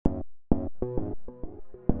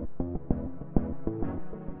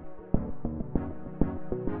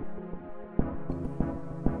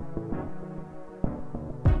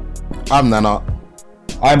I'm Nana.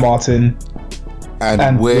 I'm Martin.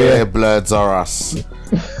 And we're Blerds Are Us.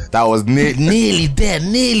 That was nearly there.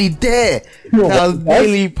 That was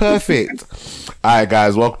nearly perfect. Alright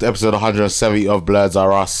guys, welcome to episode 170 of Blerds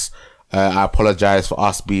Are Us. I apologize for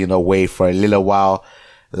us being away for a little while.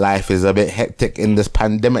 Life is a bit hectic in this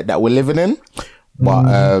pandemic that we're living in.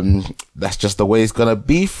 But that's just the way it's gonna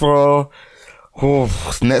be for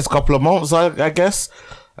next couple of months, I guess.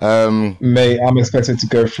 Mate, I'm expected to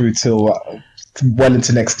go through till well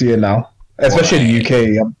into next year now. Especially in the UK.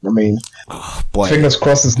 I mean, fingers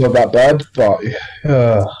crossed it's not that bad, but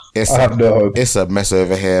I have no hope. It's a mess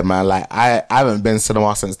over here, man. Like, I haven't been to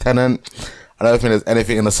cinema since Tenet. I don't think there's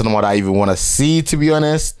anything in the cinema that I even want to see, to be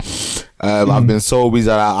honest. I've been so busy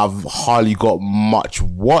that I've hardly got much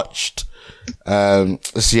watched. It's a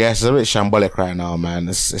bit shambolic right now, man.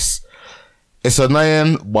 It's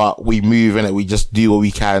annoying, but we move in it. We just do what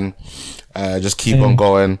we can. Just keep on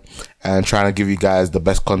going and trying to give you guys the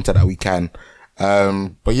best content that we can.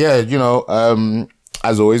 But yeah,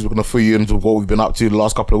 as always, we're going to fill you into what we've been up to the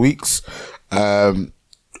last couple of weeks. On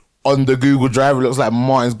the Google Drive, it looks like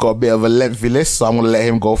Martin's got a bit of a lengthy list, so I'm going to let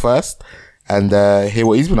him go first and hear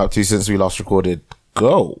what he's been up to since we last recorded.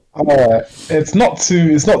 Go. It's not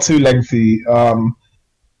too lengthy.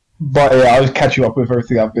 But yeah, I'll catch you up with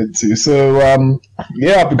everything I've been to. So I've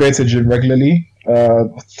been going to the gym regularly,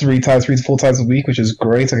 3 to 4 times a week, which is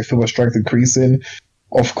great. I can feel my strength increasing.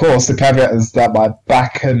 Of course, the caveat is that my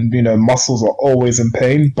back and muscles are always in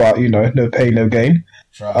pain, but no pain, no gain.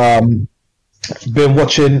 Sure. I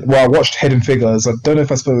watched Hidden Figures. I don't know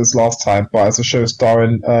if I spoke this last time, but it's a show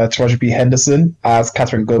starring Taraji P. Henderson as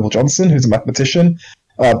Katherine Goble Johnson, who's a mathematician,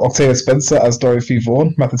 Octavia Spencer as Dorothy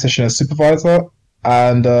Vaughn, mathematician and supervisor,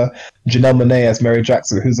 and Janelle Monae as Mary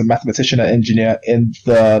Jackson, who's a mathematician and engineer in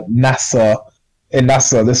NASA.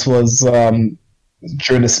 This was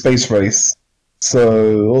during the space race.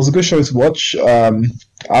 So it was a good show to watch. I'm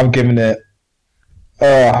giving it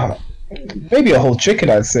maybe a whole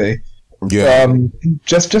chicken, I'd say. Yeah.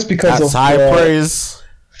 Just because that's high praise.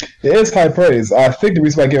 It is high praise. I think the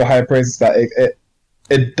reason why I give it high praise is that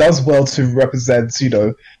it does well to represent,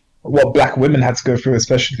 what black women had to go through,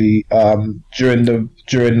 especially during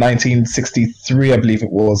 1963, I believe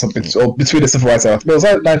it was, or between the civil rights era. It was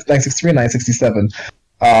like 1963 and 1967.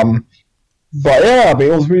 But yeah,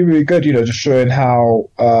 it was really, really good, just showing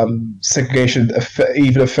how segregation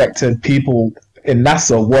even affected people in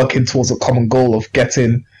NASA working towards a common goal of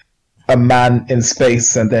getting a man in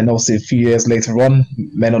space, and then obviously a few years later on,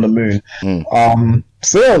 men on the moon.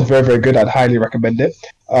 So yeah, it was very, very good. I'd highly recommend it.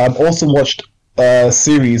 Also watched a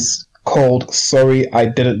series called Sorry I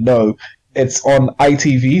Didn't Know. It's on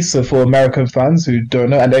ITV, so for American fans who don't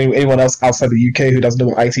know, and anyone else outside the UK who doesn't know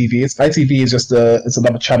what ITV is, ITV is just it's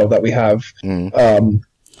another channel that we have.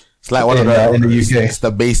 It's like one of the in the UK. It's the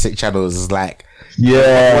basic channels. It's like,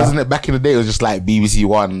 wasn't it back in the day? It was just like BBC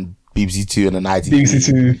One, BBC Two, and then ITV. BBC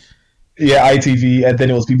Two. Yeah, ITV, and then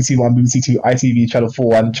it was BBC One, BBC Two, ITV, Channel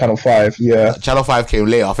 4, and Channel 5, yeah. Channel 5 came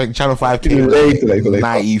later. I think Channel 5 came later.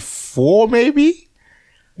 94, maybe?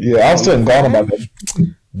 Yeah, I was still in Ghana by then.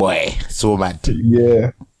 Boy, so mad.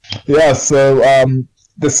 Yeah. Yeah, so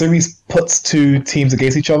the series puts 2 teams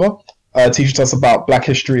against each other, teaches us about Black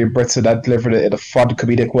history in Britain and delivered it in a fun,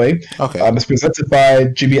 comedic way. Okay. It's presented by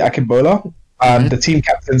Jimmy Akingbola, and the team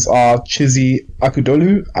captains are Chizzy,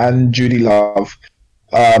 Akudolu, and Judi Love.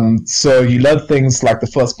 So you learn things like the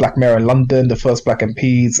first black mayor in London, the first black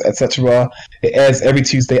MPs, etc. It airs every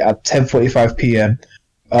Tuesday at 10:45 p.m.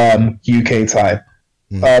 UK time.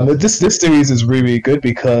 This series is really, really good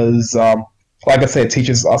because, like I said, it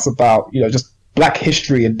teaches us about just black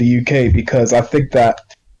history in the UK, because I think that,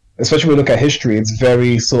 especially when we look at history, it's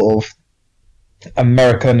very sort of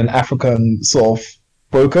American and African sort of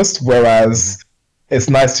focused, whereas it's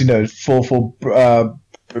nice to for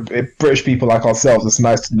British people like ourselves, it's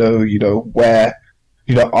nice to know, where,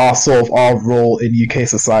 our role in UK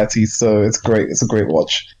society. So it's great. It's a great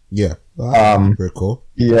watch. Yeah. Very cool.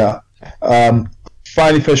 Yeah.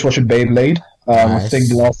 Finally finished watching Beyblade. Nice. I think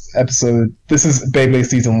the last episode, this is Beyblade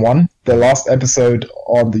season 1. The last episode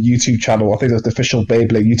on the YouTube channel, I think it was the official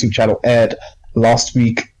Beyblade YouTube channel, aired last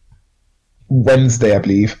week, Wednesday, I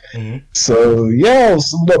believe. So yeah, it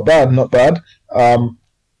was not bad.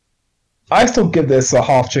 I still give this a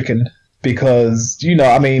half chicken because, I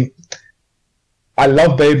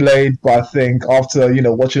love Beyblade, but I think after,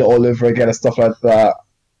 watching it all over again and stuff like that,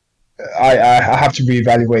 I have to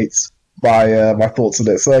reevaluate my thoughts on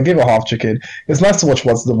it. So I give it a half chicken. It's nice to watch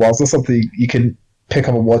once in a while. So it's something you can pick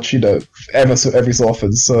up and watch, every so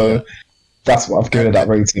often. So that's what I've given it that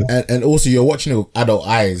rating. And also, you're watching it with adult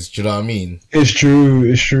eyes. Do you know what I mean? It's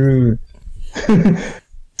true.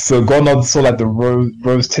 So gone on saw like the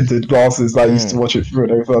rose tinted glasses that I used to watch it through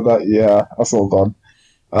and everything like that. Yeah, that's all gone.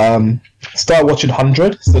 Start watching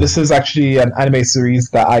 100. So this is actually an anime series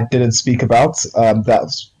that I didn't speak about.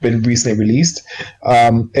 That's been recently released.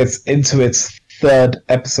 It's into its 3rd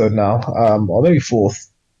episode now, or maybe 4th.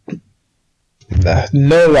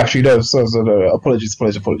 No, actually, no. So no. Apologies.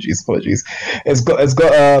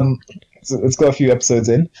 It's got a few episodes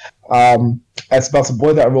in. It's about a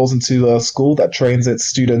boy that enrolls into a school that trains its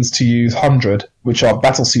students to use 100, which are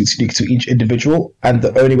battle suits unique to each individual, and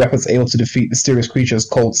the only weapons able to defeat mysterious creatures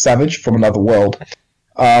called Savage from another world.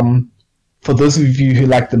 For those of you who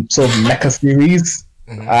like the sort of mecha series,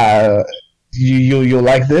 you'll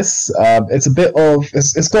like this. It's a bit of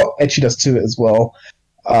it's got echiness to it as well.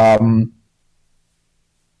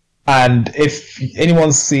 And if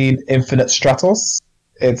anyone's seen Infinite Stratos,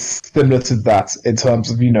 it's similar to that in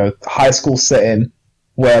terms of, high school setting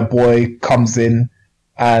where a boy comes in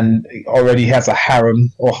and already has a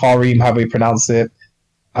harem or harem, however you pronounce it,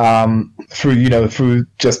 through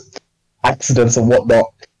just accidents and whatnot.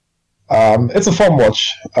 It's a fun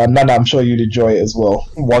watch. Nana, I'm sure you'd enjoy it as well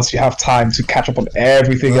once you have time to catch up on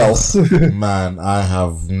everything else. Man, I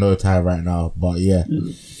have no time right now, but yeah.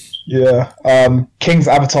 Yeah. King's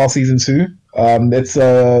Avatar Season 2. It's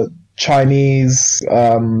a Chinese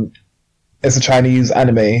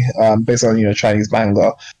anime based on Chinese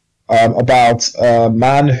manga about a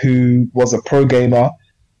man who was a pro gamer.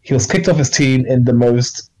 He was kicked off his team in the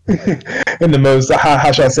most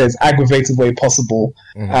how should I say, aggravated way possible,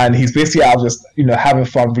 and he's basically out just having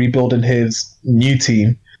fun rebuilding his new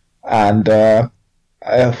team and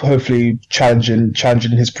hopefully challenging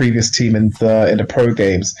his previous team in the pro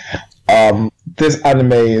games. This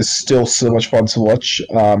anime is still so much fun to watch.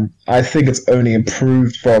 I think it's only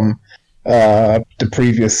improved from the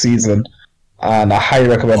previous season, and I highly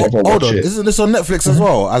recommend everyone watch it. Isn't this on Netflix as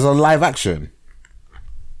well as a live action?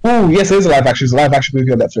 Oh yes, it is a live action. It's a live action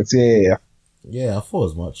movie on Netflix. Yeah. Yeah, I thought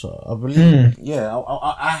as much. I believe. Yeah,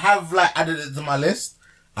 I have added it to my list.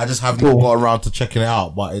 I just have not got around to checking it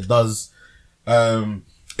out, but it does.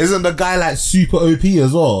 Isn't the guy super OP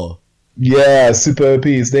as well? Yeah, super OP.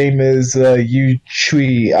 His name is Yu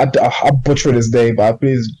Chui. I butchered his name, but I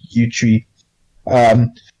believe it's Yu Chui.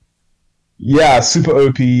 Yeah, super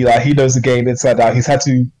OP. He knows the game inside out. He's had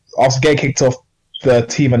to, after getting kicked off the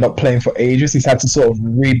team and not playing for ages, he's had to sort of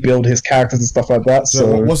rebuild his characters and stuff like that.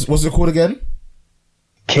 So what's it called again?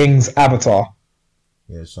 King's Avatar.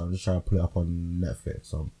 Yeah, so I'm just trying to put it up on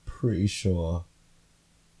Netflix. So I'm pretty sure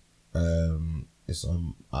it's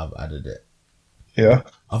on. I've added it. Yeah,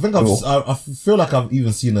 I think I feel like I've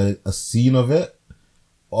even seen a scene of it,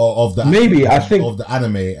 or of the of the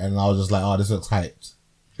anime, and I was just like, oh, this looks hyped.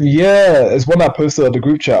 Yeah, it's one I posted on the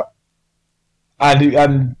group chat,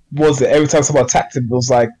 and was it every time someone attacked him, it was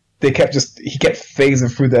like he kept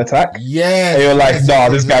phasing through the attack. Yeah, and you're like, nah,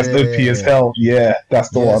 this guy's OP as hell. Yeah, that's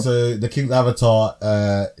the one. So the King's Avatar,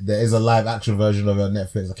 there is a live action version of it on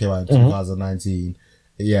Netflix that came out in 2019.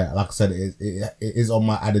 Yeah, like I said, it is on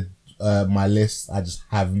my added my list. I just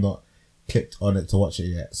have not clicked on it to watch it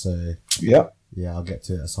yet. So yeah, I'll get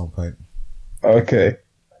to it at some point. Okay.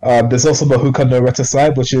 There's also Mahouka no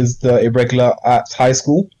Rettousei, which is the irregular at high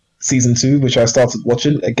school season 2, which I started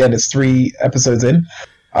watching. Again, it's 3 episodes in.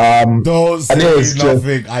 Don't say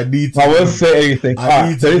nothing. I won't say anything. I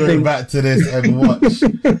need to go back to this and watch.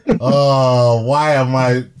 Oh, why am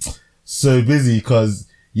I so busy? Because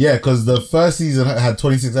the first season had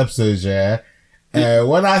 26 episodes. Yeah.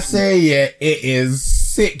 When I say it is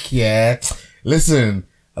sick. Yeah. Listen,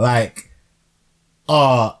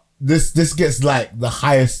 this gets the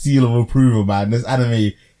highest seal of approval, man. This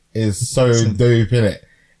anime is so dope, innit?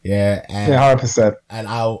 Yeah. And, 100%. And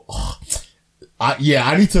I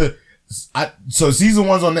need to. So season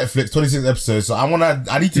 1's on Netflix, 26 episodes. So I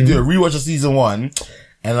need to do a rewatch of season 1,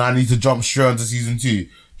 and I need to jump straight onto season 2.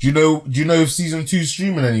 Do you know if season 2 is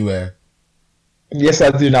streaming anywhere? Yes,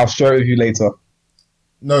 I do. Now I'll share it with you later.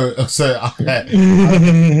 No, so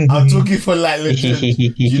I'm talking for legit. Do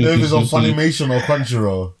you know if it's on Funimation or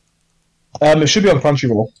Crunchyroll? It should be on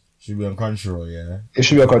Crunchyroll. Should be on Crunchyroll, yeah. It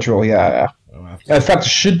should be on Crunchyroll, yeah. In fact, it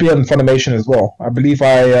should be on Funimation as well. I believe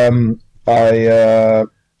I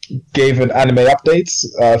gave an anime update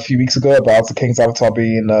a few weeks ago about the King's Avatar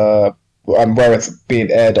being and where it's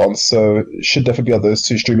being aired on, so it should definitely be on those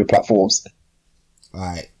 2 streaming platforms.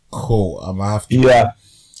 Alright, cool. I'm gonna have to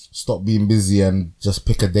stop being busy and just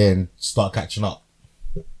pick a day and start catching up.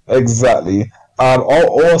 Exactly.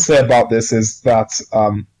 All I'll say about this is that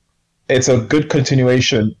it's a good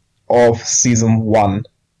continuation of season 1.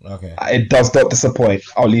 Okay. It does not disappoint.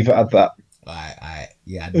 I'll leave it at that.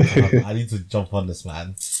 Yeah, I need to jump on this,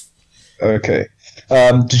 man. Okay.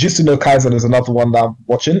 Jujutsu no Kaisen is another one that I'm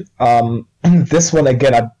watching. This one,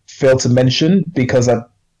 again, I failed to mention because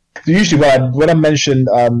usually when I mention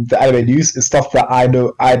the anime news, it's stuff that I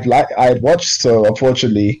know I'd watch. So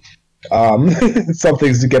unfortunately, some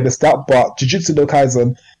things do get missed out. But Jujutsu no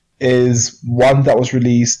Kaisen is one that was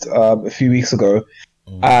released a few weeks ago,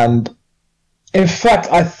 and in fact,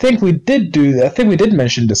 I think we did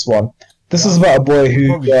mention this one. This is about a boy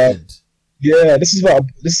who this is about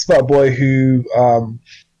a boy who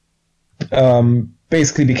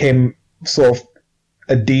basically became sort of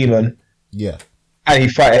a demon. Yeah. And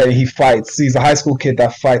he fights. He's a high school kid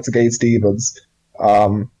that fights against demons.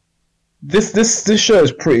 This show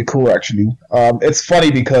is pretty cool, actually. It's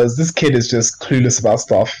funny because this kid is just clueless about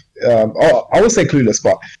stuff. I would say clueless,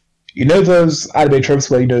 but you know those anime tropes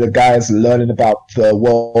where the guy's learning about the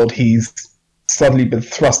world he's suddenly been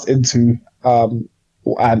thrust into, and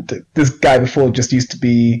this guy before just used to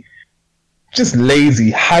be just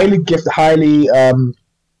lazy, highly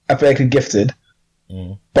athletically gifted.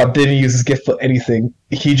 But didn't use his gift for anything.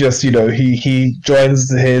 He just, he joins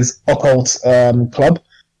his occult club,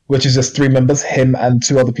 which is just 3 members, him and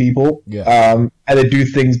 2 other people. Yeah. And they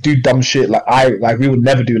do dumb shit like we would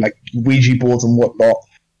never do, like Ouija boards and whatnot,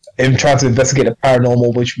 in trying to investigate the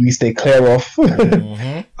paranormal, which we stay clear of.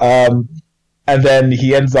 And then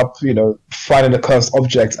he ends up, finding a cursed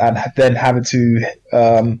object and then having to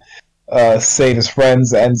save his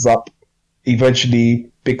friends. Ends up eventually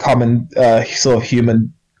becoming sort of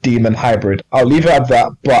human demon hybrid. I'll leave it at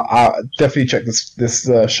that, but I'll definitely check this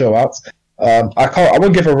show out. I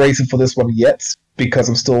won't give a rating for this one yet because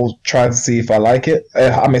I'm still trying to see if I like it.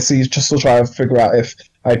 Still trying to figure out if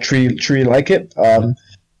I truly like it.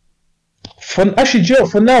 For now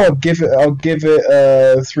I'll give it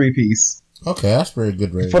a 3-piece. Okay, that's very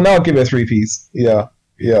good rating. For now I'll give it a 3-piece. Yeah.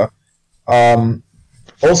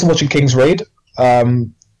 Also watching King's Raid.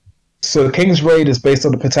 So King's Raid is based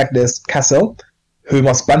on the protagonist Kasel, who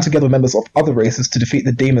must band together members of other races to defeat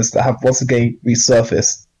the demons that have once again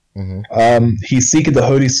resurfaced. He's seeking the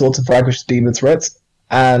holy sword to vanquish the demon threats,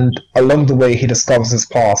 and along the way he discovers his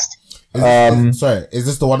past. Is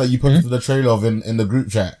this the one that you put into the trailer of in the group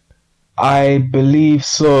chat? I believe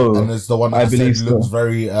so. And it's the one that I said looks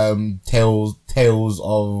very Tales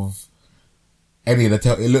of any of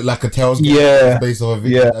the it looked like a Tales game based off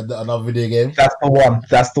another video game. That's the one.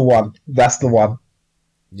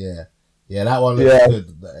 Yeah, that one looks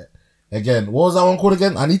good. Again, what was that one called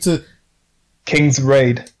again? King's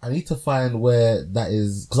Raid. I need to find where that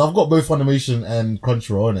is, because I've got both Funimation and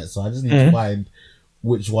Crunchyroll on it, so I just need to find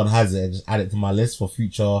which one has it and just add it to my list for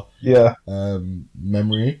future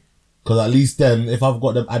memory. Because at least then, if I've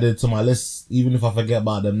got them added to my list, even if I forget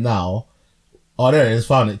about them now, there it is,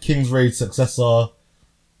 found it. King's Raid successor,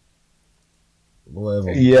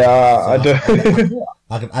 whatever. Yeah, I don't.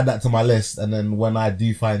 I can add that to my list, and then when I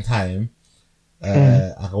do find time,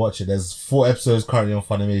 I can watch it. There's 4 episodes currently on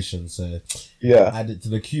Funimation, so add it to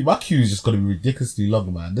the queue. My queue is just gonna be ridiculously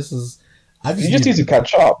long, man. You just need to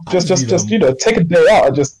catch up. Just take a day out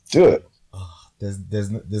and just do it.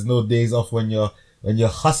 There's no days off when you're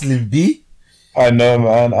hustling, B. I know,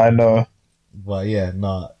 man. I know. But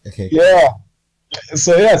okay. Yeah.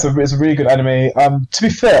 So it's a really good anime. To be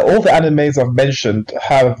fair, all the animes I've mentioned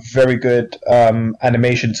have very good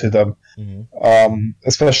animation to them.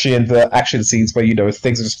 Especially in the action scenes where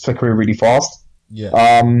things are just flickering really fast.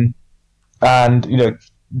 Yeah. And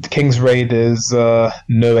King's Raid is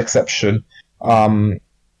no exception.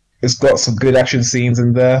 It's got some good action scenes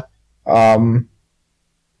in there.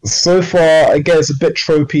 So far, again, it's a bit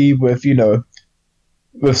tropey with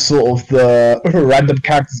with sort of the random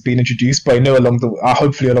characters being introduced, but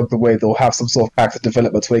hopefully along the way they'll have some sort of character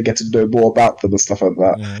development where you get to know more about them and stuff like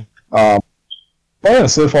that. But yeah,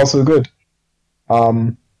 so far so good.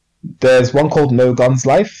 There's one called No Guns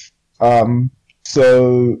Life.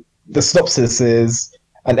 So the synopsis is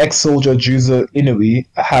an ex-soldier, Juzo Inui,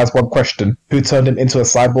 has one question: who turned him into a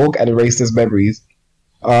cyborg and erased his memories?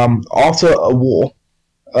 After a war,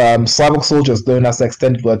 cyborg soldiers known as the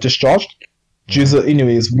Extended were discharged. Juzo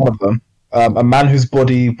Inui is one of them. A man whose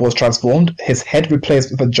body was transformed, his head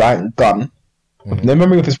replaced with a giant gun. With no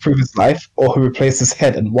memory of his previous life or who replaced his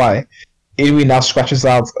head and why, Inui now scratches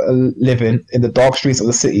out a living in the dark streets of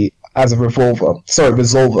the city as a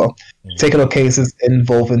resolver, taking on cases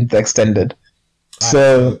involving the Extended.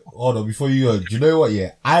 So hold on, before you go, do you know what?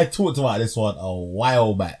 Yeah, I talked about this one a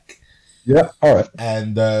while back. Yeah, all right.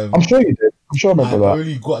 And I'm sure you did. I'm sure I remember that. I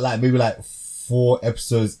only got maybe 4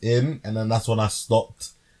 episodes in, and then that's when I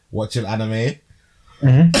stopped. watching anime.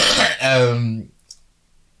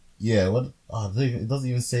 Yeah, what? Oh, it doesn't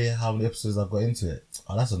even say how many episodes I've got into it.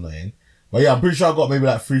 Oh, that's annoying. But yeah, I'm pretty sure I got maybe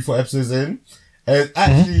like 3-4 episodes in. And it's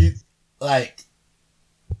actually like,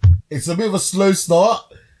 it's a bit of a slow start,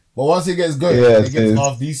 but once it gets going, it gets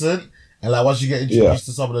half decent. And like once you get introduced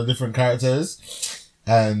to some of the different characters,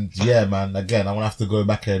 and yeah, man, again, I'm gonna have to go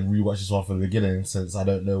back and rewatch this one from the beginning since I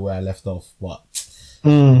don't know where I left off. But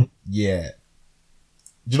yeah,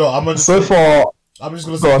 do you know? I'm just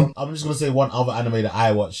gonna say one other anime that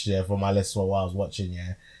I watched for my list while I was watching.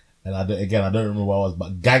 Yeah, and I don't remember what it was,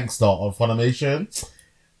 but Gangster on Funimation.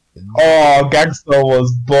 Oh, Gangster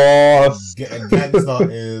was boss.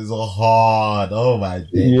 Gangster is hard. Oh my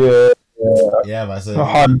god. Yeah, man. So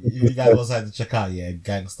if you guys also have to check out,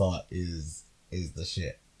 Gangster is the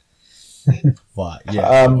shit. But yeah,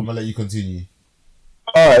 I'm gonna let you continue.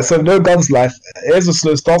 Alright, so No Guns Life. It is a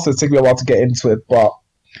slow start, so it took me a while to get into it, but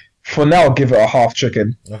for now, I'll give it a half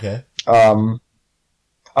chicken. Okay. I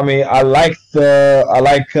mean, I like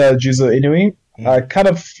Juzo Inui. I kind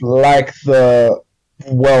of like the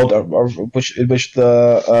world in which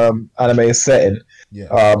the anime is set in.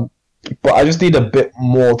 Yeah. But I just need a bit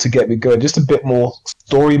more to get me going. Just a bit more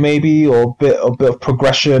story, maybe, or a bit of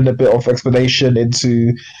progression, a bit of explanation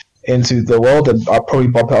into the world, and I'll probably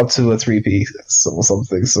bump it up to a 3P or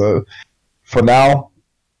something. So for now,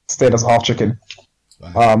 staying as a half chicken.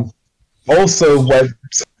 Wow. Also went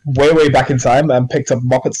way back in time and picked up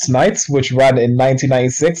Muppets Tonight, which ran in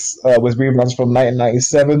 1996 with reruns from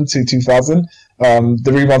 1997 to 2000.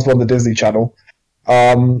 The reruns were on the Disney Channel.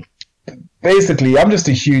 Basically, I'm just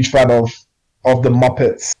a huge fan of the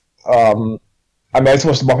Muppets. I mean, I used to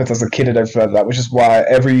watch the Muppets as a kid and everything like that, which is why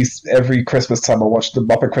every Christmas time I watch the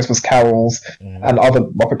Muppet Christmas Carols and other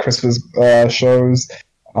Muppet Christmas shows.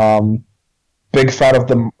 Big fan of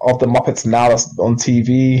the Muppets now that's on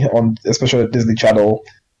TV, especially on Disney Channel,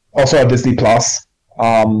 also on Disney Plus.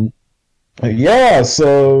 Yeah,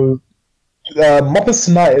 so Muppets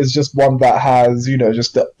Tonight is just one that has,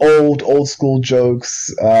 just the old school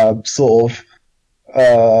jokes, sort of,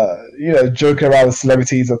 joking around with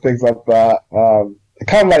celebrities and things like that.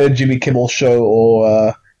 Kind of like a Jimmy Kimmel show,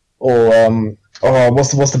 or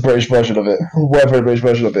what's the British version of it? Whatever the British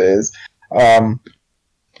version of it is.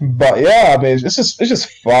 But yeah, I mean, it's just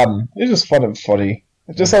fun. It's just fun and funny.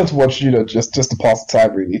 It's just something to watch, just to pass the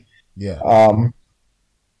time, really. Yeah.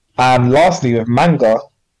 And lastly, with manga,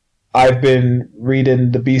 I've been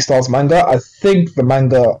reading the Beastars manga. I think the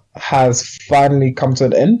manga has finally come to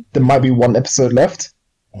an end. There might be one episode left.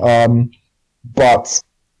 But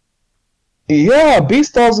yeah,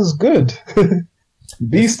 Beastars is good.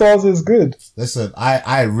 Beastars is good. Listen,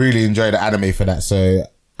 I really enjoy the anime for that, so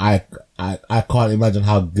I can't imagine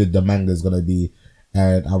how good the manga is gonna be,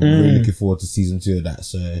 and I'm really looking forward to season 2 of that.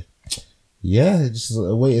 So yeah, just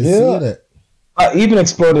wait and see it. Even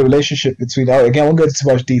exploring the relationship between, again, I won't go into too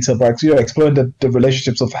much detail, but exploring the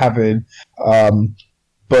relationships of having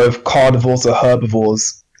both carnivores and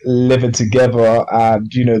herbivores living together, and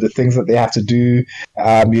the things that they have to do.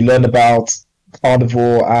 You learn about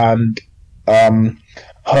carnivore and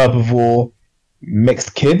herbivore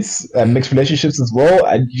mixed kids and mixed relationships as well,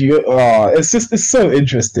 and it's so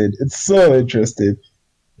interesting. It's so interesting.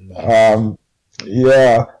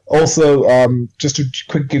 Yeah. Also, just to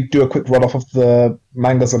do a quick run off of the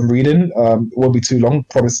mangas I'm reading. It won't be too long,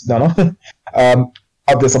 promise. No.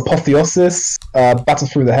 There's Apotheosis, Battle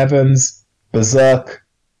Through the Heavens, Berserk.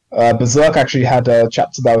 Berserk actually had a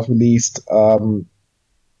chapter that was released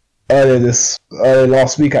earlier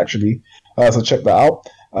last week, actually. So check that out.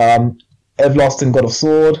 Everlasting God of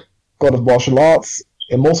Sword, God of Martial Arts,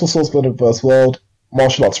 Immortal Swordsman of Verse World,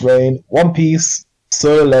 Martial Arts Reign, One Piece,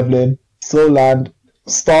 Solo Leveling, Soul Land,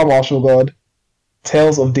 Star Martial God,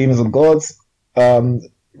 Tales of Demons and Gods,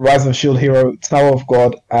 Rise of Shield Hero, Tower of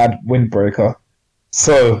God, and Windbreaker.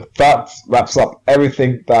 So that wraps up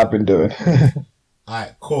everything that I've been doing.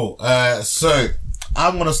 Alright, cool. So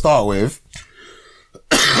I'm gonna start with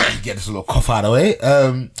get this little cough out of the way.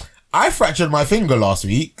 I fractured my finger last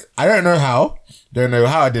week. I don't know how. Don't know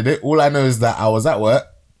how I did it. All I know is that I was at work,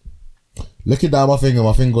 looking down my finger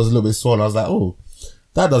was a little bit swollen. I was like, oh,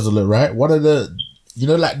 that doesn't look right. One of the,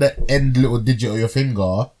 like the end little digit of your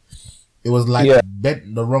finger, it was like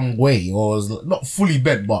bent the wrong way, or it was not fully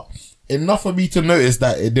bent, but enough for me to notice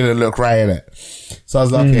that it didn't look right in it. So I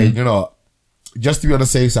was like, okay, just to be on the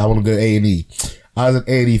safe side, I want to go A&E. I was at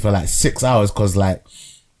A&E for like 6 hours because like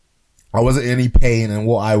I wasn't in any pain and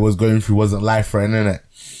what I was going through wasn't life-threatening, innit?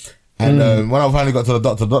 And when I finally got to the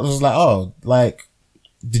doctor was like, oh, like,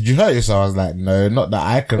 did you hurt yourself? I was like, no, not that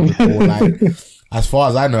I can recall. Like, as far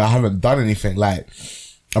as I know, I haven't done anything. Like,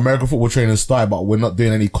 American football training started, but we're not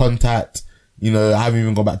doing any contact. You know, I haven't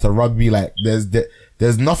even gone back to rugby. Like,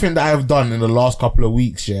 there's nothing that I've done in the last couple of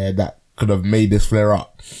weeks, that could have made this flare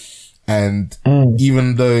up. And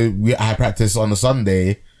even though I practiced on a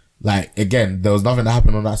Sunday, like, again, there was nothing that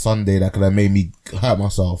happened on that Sunday that could have made me hurt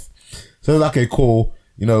myself. So it was like, okay, cool.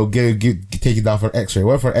 You know, take it down for an x-ray.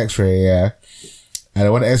 Went for an x-ray,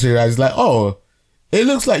 And when the x-ray, I was like, oh, it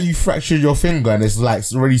looks like you fractured your finger and it's like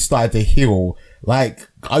already started to heal. Like,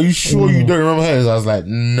 are you sure you don't remember hers? I was like,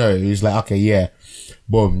 no. He's like, okay, yeah.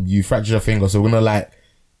 Boom, you fractured your finger. So we're gonna like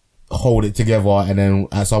hold it together and then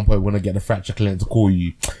at some point we're gonna get the fracture clinic to call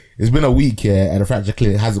you. It's been a week, and the fracture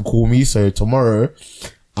clinic hasn't called me. So tomorrow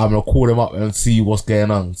I'm gonna call them up and see what's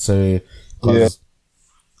going on. So,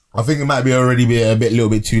 I think it might be already be a little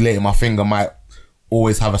bit too late. My finger might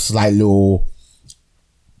always have a slight little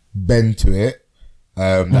bend to it.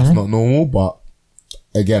 That's not normal, but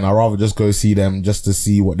again, I'd rather just go see them just to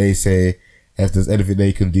see what they say. If there's anything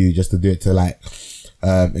they can do, just to do it to like,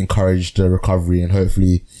 encourage the recovery and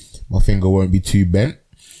hopefully my finger won't be too bent.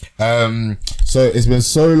 So it's been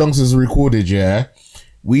so long since we recorded,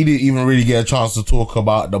 we didn't even really get a chance to talk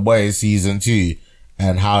about The Boys season 2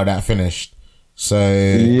 and how that finished. So,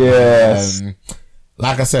 yes.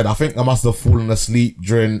 Like I said, I think I must have fallen asleep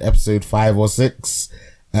during episode 5 or 6.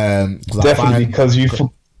 Definitely, because you...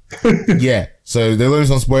 Yeah, so there will be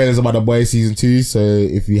some spoilers about The Boys season 2, so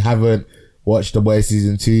if you haven't watched The Boys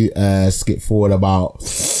season 2, skip forward about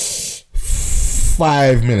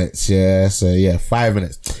 5 minutes, so 5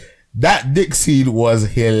 minutes. That dick scene was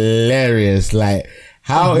hilarious, like,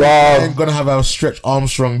 how is I'm gonna have a Stretch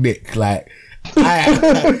Armstrong dick, like,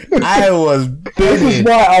 I was brilliant. This is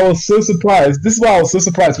why I was so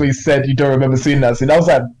surprised when you said you don't remember seeing that scene. I was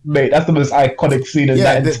like, mate, that's the most iconic scene in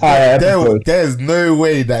that entire episode. There's no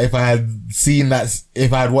way that if I had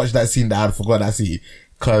watched that scene that I'd forgot that scene.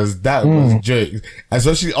 Cause that was jokes.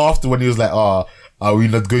 Especially after when he was like, oh, are we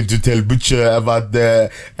not going to tell Butcher about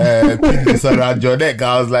the penis around your neck?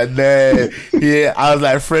 I was like, no. Yeah, I was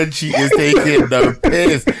like, Frenchie is taking the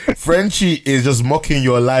piss. Frenchie is just mocking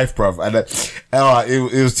your life, bruv. And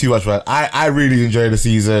it was too much fun. I really enjoyed the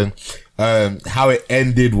season. How it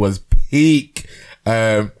ended was peak.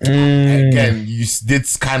 Again, you did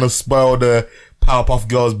kind of spoil the Powerpuff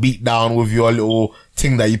Girls beatdown with your little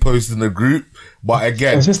thing that you posted in the group. But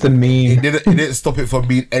again, it's just a meme. It didn't stop it from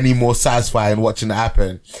being any more satisfying watching it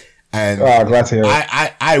happen. And glad to hear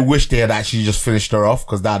it. I wish they had actually just finished her off,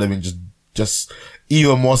 because that would have been just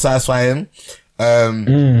even more satisfying.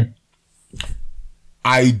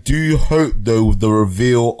 I do hope though, with the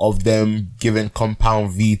reveal of them giving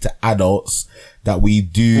Compound V to adults, that we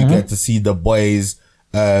do get to see the boys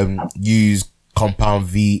use Compound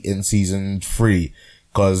V in season 3.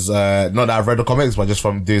 Cause, not that I've read the comics, but just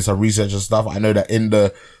from doing some research and stuff, I know that in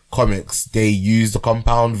the comics, they use the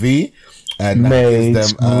Compound V. And that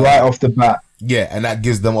gives them, right off the bat. Yeah, and that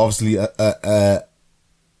gives them obviously a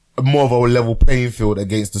more of a level playing field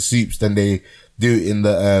against the Supes than they do in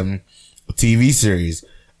the, TV series.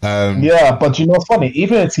 Yeah, but you know what's funny?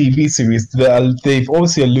 Even in a TV series, they've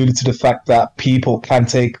obviously alluded to the fact that people can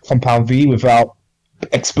take Compound V without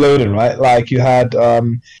exploding, right? Like you had,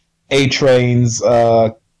 A-Train's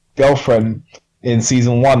girlfriend in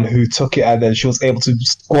season 1 who took it, and then she was able to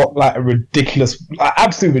squat like a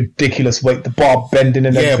absolutely ridiculous weight, the bar bending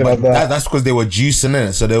and everything like that. That's because they were juicing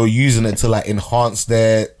it, so they were using it to like enhance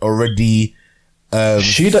their already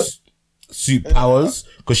suit powers.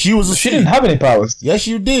 Because she didn't have any powers. Yes,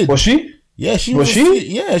 you did. Was she? Yeah, she was.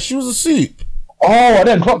 Yeah, she was a suit. Oh, I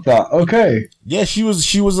didn't clock that. Okay. Yeah, she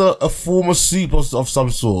was a former suit of some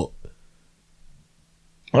sort.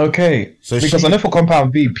 Okay, so because I know for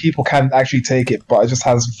Compound V, people can actually take it, but it just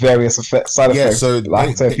has various side effects. So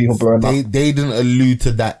like people blowing up. They didn't allude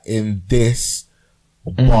to that in this,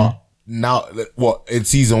 but now, in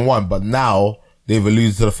season 1, but now they've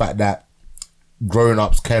alluded to the fact that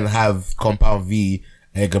grown-ups can have Compound V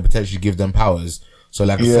and it can potentially give them powers. So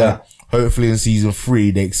like I said, hopefully in season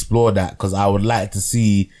 3 they explore that, because I would like to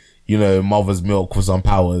see, Mother's Milk with some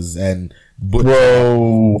powers and Butcher.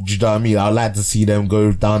 Bro. Do you know what I mean? I'd like to see them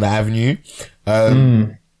go down the avenue.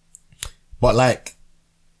 But like,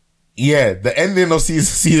 the ending of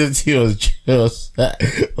season 2 was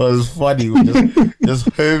funny. Just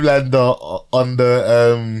Homelander on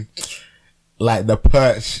the, like the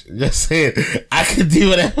perch, just saying, I can do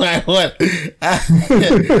whatever I want.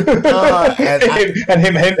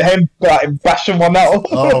 him bashing one out.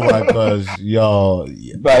 Oh my gosh, yo.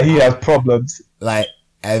 But he has problems. Like,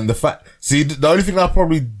 and the only thing I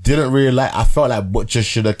probably didn't really like, I felt like Butcher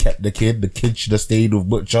should have kept the kid. The kid should have stayed with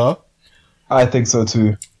Butcher. I think so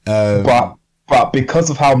too. But but because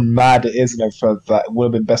of how mad it is and everything, that would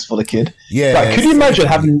have been best for the kid. Yeah. Like, could you imagine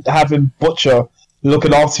having Butcher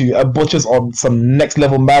looking after you, and Butcher's on some next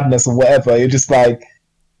level madness or whatever? You're just like,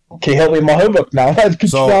 can you help me with my homework now? You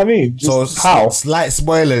know what I mean? Just how? Slight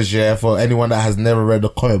spoilers, yeah, for anyone that has never read the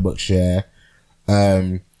comic books, yeah.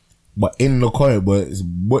 But in the comic books,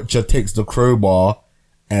 Butcher takes the crowbar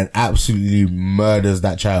and absolutely murders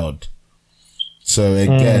that child. So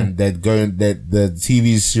again, the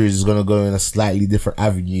TV series is gonna go in a slightly different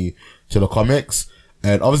avenue to the comics.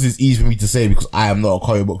 And obviously it's easy for me to say because I am not a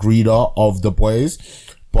comic book reader of the boys,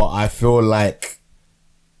 but I feel like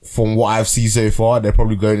from what I've seen so far, they're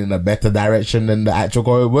probably going in a better direction than the actual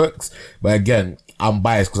comic books. But again, I'm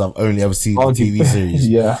biased because I've only ever seen the TV series.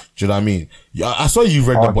 Yeah. Do you know what I mean? Yeah, I saw you've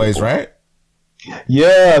read the boys, right?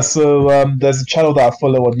 Yeah, so there's a channel that I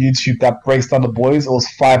follow on YouTube that breaks down the boys. It was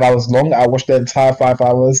 5 hours long. I watched the entire 5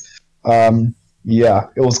 hours. Yeah,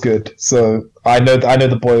 it was good. So I know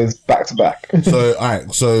the boys back to back. So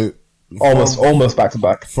alright, so almost back to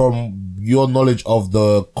back. From your knowledge of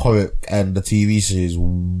the comic and the TV series,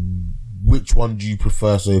 which one do you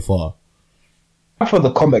prefer so far? For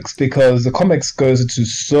the comics, because the comics goes into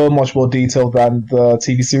so much more detail than the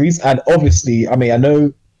TV series, and obviously, I mean, I'm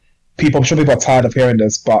sure people are tired of hearing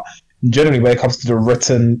this, but generally when it comes to the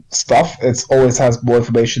written stuff, it always has more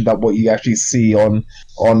information than what you actually see on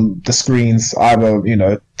the screens, either,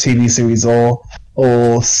 TV series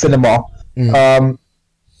or cinema.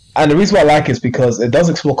 And the reason why I like it is because it does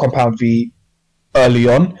explore Compound V early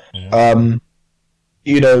on.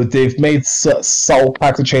 They've made subtle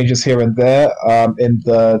character changes here and there in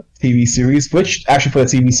the TV series, which actually for the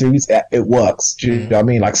TV series, it works. Do you know what I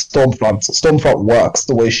mean? Like Stormfront works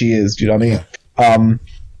the way she is. Do you know what I mean?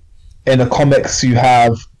 In the comics, you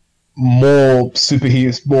have more sort of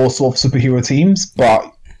superhero teams,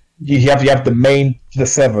 but you have the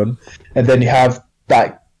 7, and then you have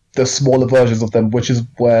like the smaller versions of them, which is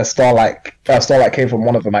where Starlight came from.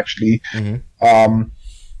 One of them actually.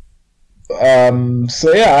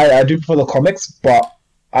 So yeah, I do prefer the comics, but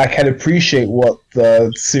I can appreciate what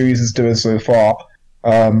the series is doing so far.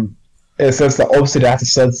 In a sense that obviously they have to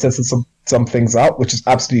censor some things out, which is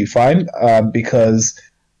absolutely fine, because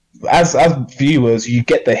as viewers, you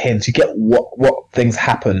get the hints, you get what things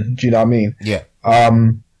happen. Do you know what I mean? Yeah.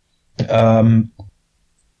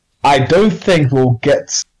 I don't think we'll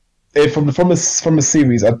get from a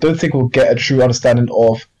series. I don't think we'll get a true understanding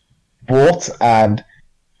of Vought and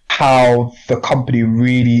how the company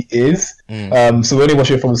really is. So we only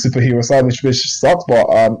watch it from the superhero side, which sucks, but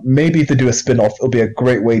maybe if they do a spin-off, it'll be a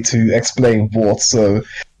great way to explain Vought. So,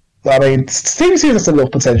 I mean, TV series has a lot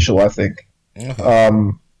of potential, I think.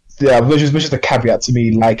 Which is the caveat to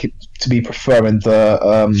me, like it to be preferring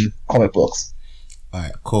the comic books.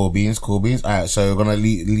 Alright, cool beans. Alright, so we're gonna so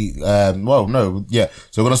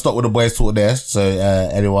we're gonna stop with the boys talk there. So,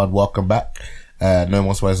 anyone, welcome back. No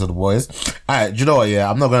more spoilers of the boys. Alright, do you know what,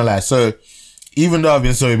 I'm not gonna lie. So, even though I've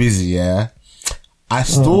been so busy, I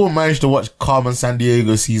still managed to watch Carmen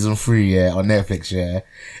Sandiego season 3, on Netflix,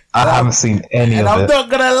 I haven't seen any of it. And I'm not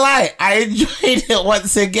gonna lie, I enjoyed it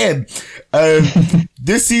once again.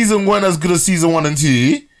 This season wasn't as good as season 1 and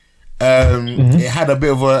 2. It had a bit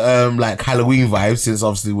of a, like Halloween vibe, since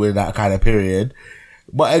obviously we're in that kind of period.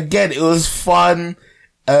 But again, it was fun.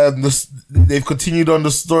 They've continued on the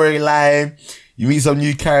storyline. You meet some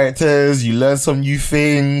new characters, you learn some new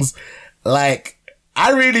things. Like, I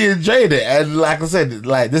really enjoyed it. And like I said,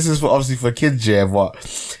 like, this is obviously for kids, but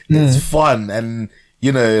it's fun. And,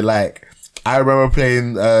 like, I remember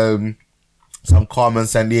playing, some Carmen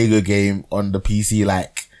Sandiego game on the PC,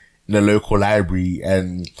 like, in the local library,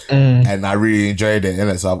 and I really enjoyed it,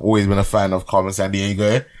 innit? So I've always been a fan of Carmen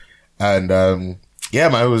Sandiego. And, yeah,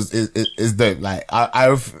 man, it's dope. Like,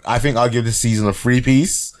 I think I'll give this season a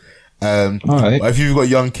 3-piece. But if you've got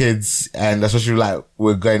young kids, and especially like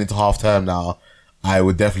we're going into half term now, I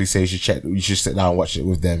would definitely say you should sit down and watch it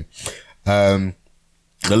with them.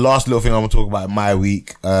 The last little thing I'm gonna talk about in my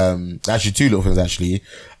week, actually 2 little things actually.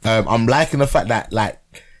 I'm liking the fact that like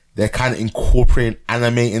they're kind of incorporating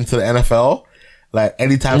anime into the NFL. Like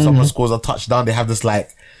anytime someone scores a touchdown, they have this like,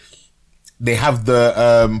 they have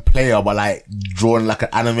the player but like drawn like an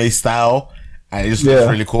anime style, and it just looks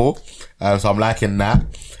really cool. So I'm liking that.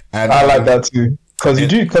 And I like that too, because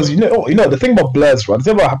the thing about Blerds, right? The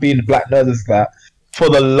thing about being a black nerd is that for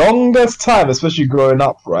the longest time, especially growing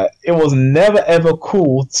up, right, it was never ever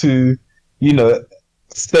cool to,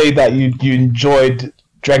 say that you enjoyed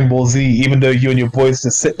Dragon Ball Z, even though you and your boys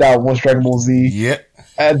just sit down and watch Dragon Ball Z. Yep.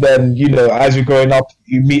 And then, as you're growing up,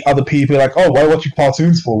 you meet other people like, oh, why watch you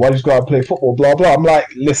cartoons for? Why don't you go out and play football? Blah, blah. I'm like,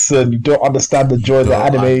 listen, you don't understand the joy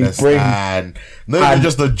that anime brings. No, not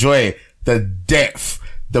just the joy, the depth,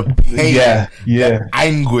 the pain, the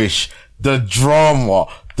anguish, the drama,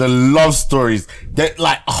 the love stories.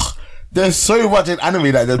 There's so much in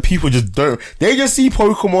anime that people just don't. They just see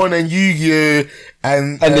Pokemon and Yu-Gi-Oh!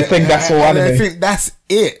 and they think that's all anime. And they think that's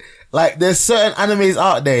it. Like, there's certain animes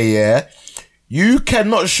out there, yeah. You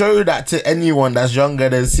cannot show that to anyone that's younger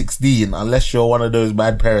than 16 unless you're one of those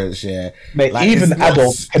bad parents, yeah. Mate, like, even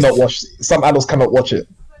adults cannot watch. Some adults cannot watch it.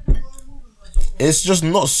 It's just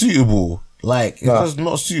not suitable. Like, it's just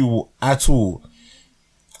not suitable at all.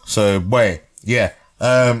 So, boy, yeah.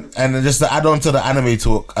 And just to add on to the anime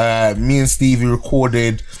talk, me and Stevie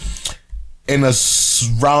recorded in a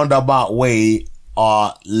roundabout way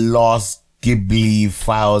our last Ghibli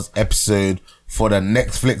Files episode for the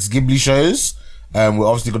Netflix Ghibli shows. We're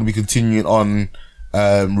obviously going to be continuing on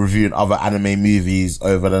reviewing other anime movies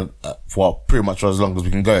over for pretty much as long as we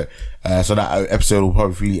can go. So that episode will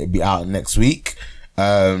probably be out next week.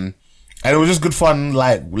 And it was just good fun,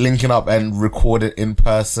 like linking up and record it in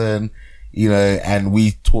person, and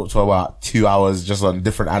we talked for about 2 hours just on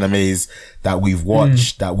different animes that we've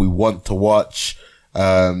watched, that we want to watch.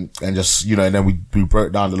 And just, and then we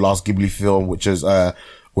broke down the last Ghibli film, which is,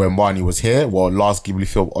 when Marnie was here. Well, last Ghibli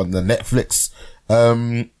film on the Netflix,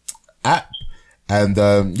 app. And,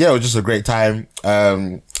 it was just a great time.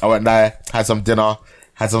 I went there, had some dinner,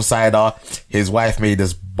 had some cider. His wife made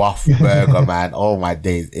this buff burger, man. Oh my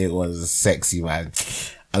days. It was sexy, man.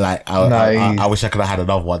 Nice. I wish I could have had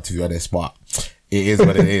another one, to be honest, but it is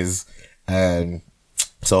what it is.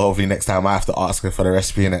 So hopefully next time I have to ask her for the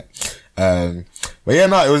recipe in it. But yeah,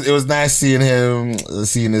 no, it was nice seeing him,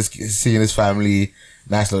 seeing his family,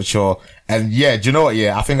 nice little chore. And yeah, do you know what?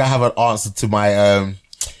 Yeah, I think I have an answer to my,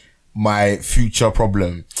 my future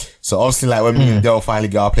problem. So obviously, like, when me and Dale finally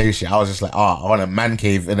get our place shit, I was just like, I want a man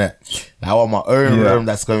cave in it. Like, I want my own room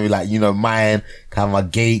that's going to be like, mine, kind of my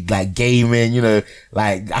gaming,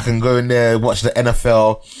 like, I can go in there, watch the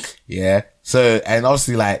NFL. Yeah. So, and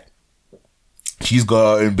obviously, like, she's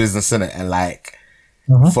got her own business in it, and like,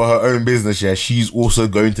 for her own business, yeah, she's also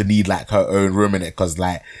going to need like her own room in it, cause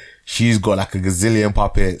like, she's got like a gazillion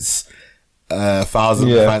puppets, 1,000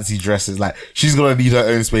 fancy dresses. Like, she's gonna need her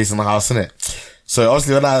own space in the house, innit? So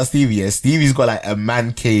obviously, when I asked Stevie, Stevie's got like a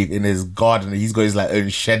man cave in his garden. He's got his like own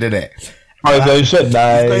shed in it. Oh, his own shed,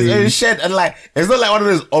 nice. He's got his own shed, and like, it's not like one of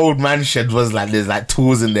those old man sheds was like, there's like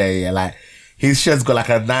tools in there, yeah. Like, his shed's got like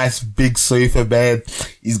a nice big sofa bed.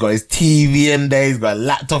 He's got his TV in there. He's got a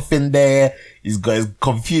laptop in there. He's got his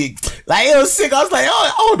computer. Like, it was sick. I was like,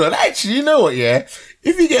 oh, hold on. Actually, you know what, yeah?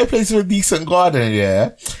 If you get a place with a decent garden,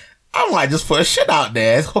 yeah, I might just put a shed out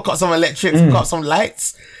there, hook up some electrics, hook up some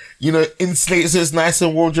lights, insulate so it's nice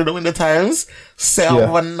and warm during the winter times, set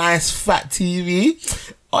up with a nice fat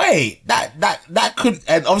TV. Wait, that could,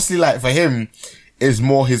 and obviously, like, for him, it's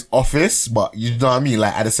more his office, but you know what I mean?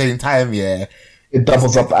 Like, at the same time, yeah, it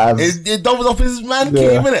doubles up as it doubles up his man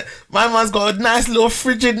cave, innit? My man's got a nice little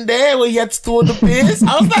fridge in there where he had to store the beers.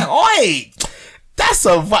 I was like, oi, that's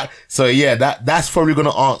a vibe. So yeah, that's probably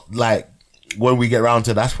gonna like, when we get around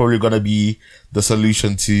to, that's probably gonna be the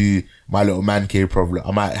solution to my little man cave problem.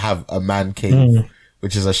 I might have a man cave,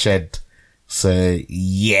 which is a shed. So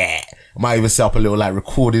yeah, I might even set up a little like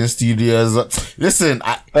recording studios. Listen,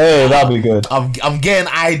 that'd be good. I'm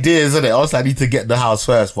getting ideas, innit? Also, I need to get the house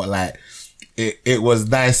first, but like, it was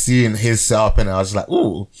nice seeing his setup, and I was like,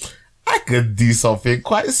 ooh, I could do something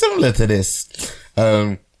quite similar to this.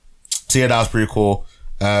 So yeah, that was pretty cool.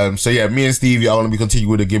 So yeah, me and Stevie are going to be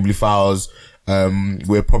continuing with the Ghibli Files. I'm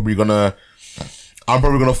probably gonna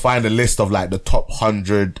find a list of like the top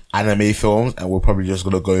 100 anime films, and we're probably just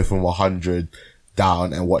gonna go from 100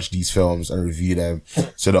 down and watch these films and review them.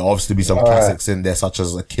 So there'll obviously be some classics in there, such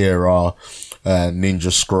as Akira,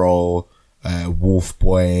 Ninja Scroll, Wolf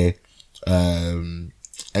Boy, and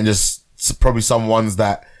just probably some ones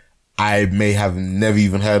that I may have never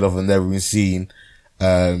even heard of and never even seen,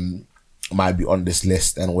 might be on this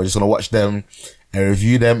list, and we're just gonna watch them and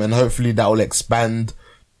review them, and hopefully that will expand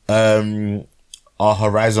our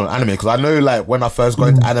horizon on anime. Because I know, like, when I first got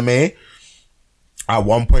into anime, at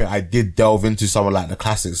one point I did delve into some of like the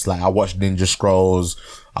classics. Like, I watched Ninja Scrolls,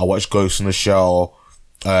 I watched Ghost in the Shell,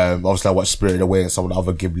 obviously I watched Spirited Away and some of the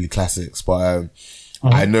other Ghibli classics, but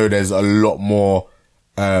I know there's a lot more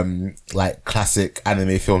like classic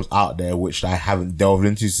anime films out there which I haven't delved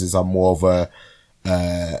into, since I'm more of a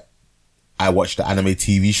I watch the anime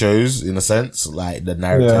TV shows in a sense, like the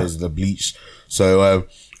Naruto's, the Bleach. So,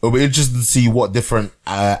 it'll be interesting to see what different,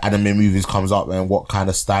 anime movies comes up and what kind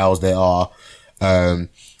of styles they are.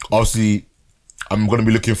 Obviously, I'm going to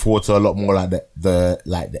be looking forward to a lot more like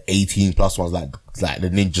the 18 plus ones, like the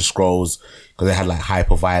Ninja Scrolls, because they had like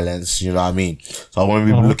hyper violence, you know what I mean? So I'm going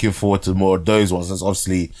to be looking forward to more of those ones. Since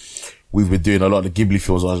obviously we've been doing a lot of the Ghibli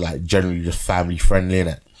films, are like generally just family friendly,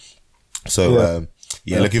 innit? So,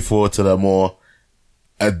 looking forward to the more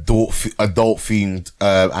adult themed,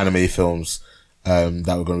 anime films, that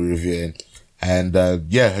we're going to be reviewing. And,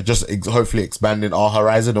 just hopefully expanding our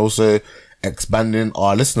horizon, also expanding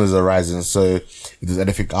our listeners' horizon. So if there's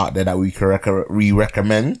anything out there that we can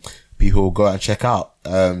recommend, people will go out and check out.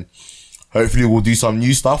 Hopefully we'll do some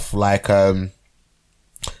new stuff like, I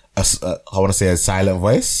want to say a silent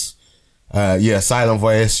voice. Silent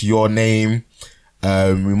voice, your name.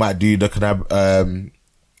 We might do the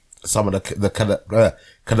some of the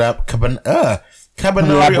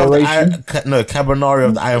Cabinari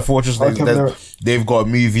of the Iron Fortress. They've got a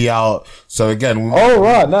movie out. So again,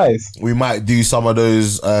 nice. We might do some of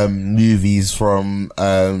those movies from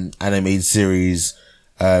animated series.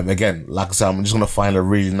 Again, like I said, I'm just gonna find a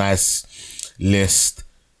really nice list,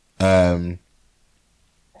 and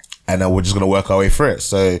then we're just gonna work our way through it.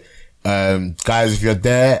 So, guys, if you're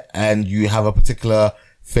there and you have a particular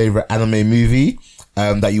favorite anime movie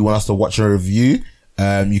that you want us to watch and review,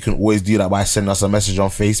 you can always do that by sending us a message on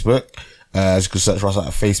Facebook. You can search for us at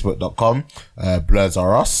facebook.com, Blerds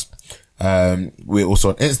are us. We're also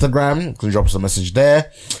on Instagram. You can drop us a message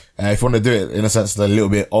there. If you want to do it in a sense, a little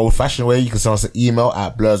bit old fashioned way, you can send us an email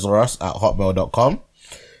at blerdsareus@hotmail.com.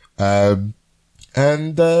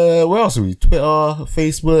 Where else are we? Twitter,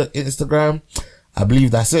 Facebook, Instagram. I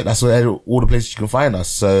believe that's it. That's all the places you can find us.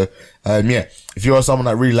 So, if you're someone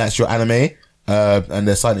that really likes your anime, and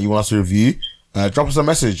there's something that you want us to review, drop us a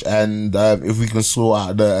message, and if we can sort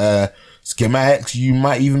out the schematics, you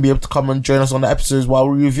might even be able to come and join us on the episodes while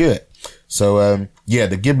we review it. So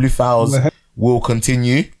the Ghibli files will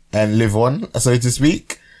continue and live on, so to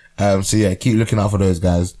speak. Keep looking out for those,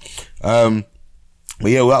 guys.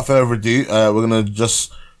 Without further ado, we're gonna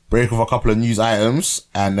just break off a couple of news items,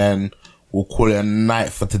 and then we'll call it a night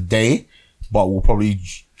for today. But we'll probably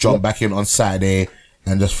jump back in on Saturday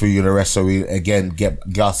and just for you the rest, so we again get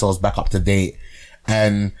ourselves back up to date.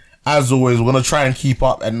 And as always, we're gonna try and keep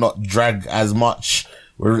up and not drag as much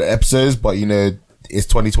with the episodes, but it's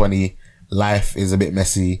 2020, life is a bit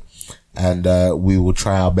messy, and we will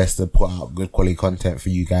try our best to put out good quality content for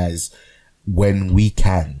you guys when we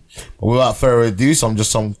can. But without further ado, some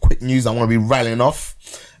quick news I'm gonna be rattling off.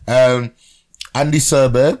 Andy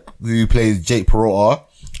Serberg, who plays Jake Peralta,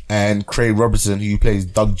 and Craig Robertson, who plays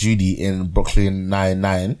Doug Judi in Brooklyn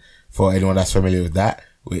Nine-Nine, for anyone that's familiar with that,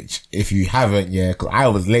 which if you haven't, because I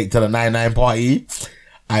was late to the 9-9 party.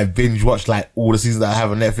 I binge watched like all the seasons that I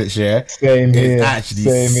have on Netflix, Same here. It's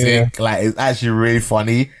actually sick. Like, it's actually really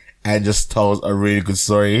funny and just tells a really good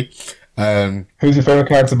story. Who's your favorite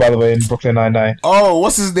character, by the way, in Brooklyn Nine-Nine? Oh,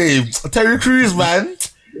 what's his name? Terry Crews, man.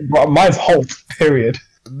 Mine's Holt, period.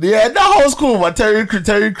 Yeah, that Holt's cool, but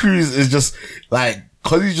Terry Crews is just like,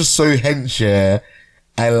 cause he's just so hench,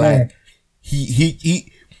 and like, he's,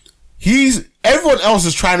 everyone else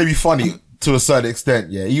is trying to be funny to a certain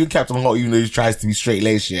extent, even Captain Holt, even though he tries to be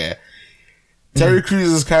straight-laced, Terry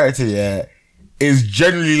Crews' character, is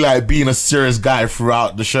generally like being a serious guy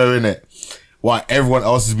throughout the show, innit? While everyone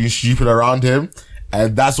else is being stupid around him.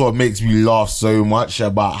 And that's what makes me laugh so much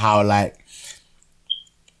about how, like,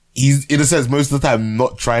 he's, in a sense, most of the time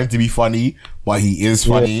not trying to be funny, but he is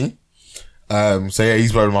funny.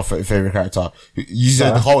 He's probably my favorite character. You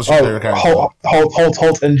said Holt's your favorite character.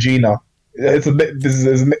 Holt and Gina. It's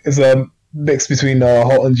a mix between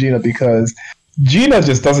Holt and Gina, because Gina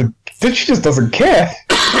just doesn't care.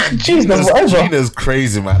 Gina's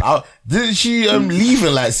crazy, man. Didn't she leave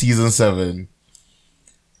in like season 7?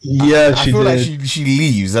 Yeah, I feel did. Like she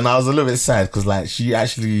leaves, and I was a little bit sad because like she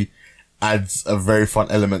actually adds a very fun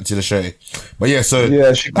element to the show. But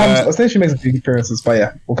she comes. I think she makes a few appearances,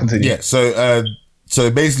 but we'll continue. So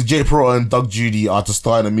basically, Jake Peralta and Doug Judi are to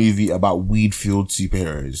star in a movie about weed-fueled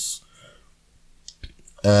superheroes.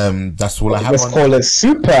 That's all I have. Let's call it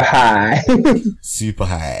Super High. Super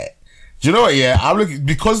High. Do you know what? Yeah, I'm looking,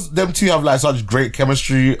 because them two have like such great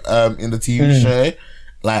chemistry in the TV show.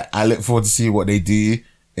 Like, I look forward to see what they do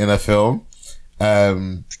in a film.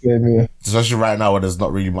 Especially right now when there's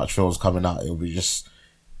not really much films coming out. It will be just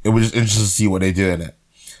interesting to see what they do in it.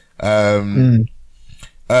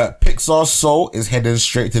 Pixar's Soul is heading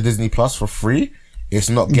straight to Disney Plus for free. It's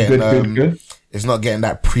not getting it's not getting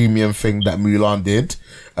that premium thing that Mulan did.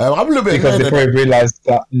 I'm a little bit because they probably realized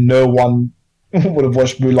that no one would have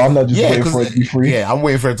watched Mulan. They're just waiting for it to be free. Yeah, I'm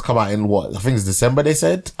waiting for it to come out in what I think it's December. They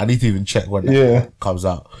said I need to even check when that comes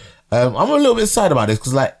out. I'm a little bit sad about this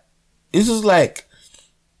because like this is like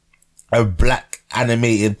a black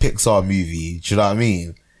animated Pixar movie. Do you know what I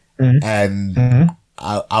mean? Mm-hmm. And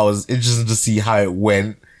I was interested to see how it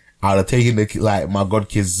went. I would have taken my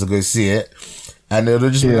godkids to go see it, and it would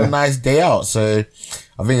have just been a nice day out. So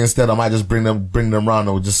I think instead I might just bring them round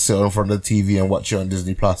and we'll just sit in front of the TV and watch it on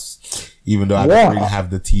Disney Plus, even though I don't really have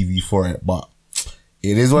the TV for it. But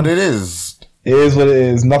it is what it is. It is what it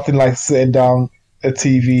is. Nothing like sitting down a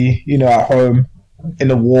TV, at home in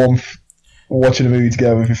the warmth, watching a movie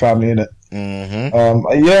together with your family, innit?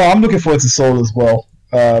 Mm-hmm. I'm looking forward to Soul as well.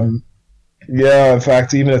 In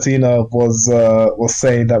fact, even Atina was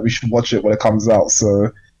saying that we should watch it when it comes out,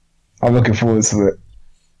 so I'm looking forward to it.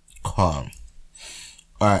 Calm.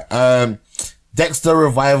 Alright, Dexter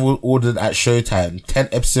revival ordered at Showtime. 10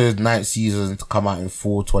 episodes, 9 seasons to come out in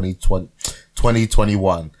fall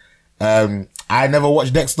 2021. I never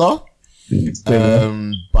watched Dexter.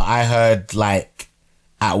 But I heard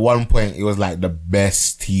at one point it was the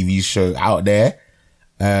best TV show out there.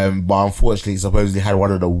 But unfortunately, it supposedly had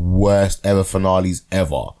one of the worst ever finales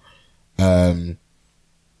ever.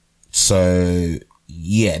 So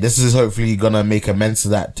yeah, this is hopefully gonna make amends to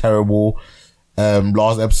that terrible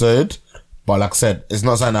last episode. But like I said, it's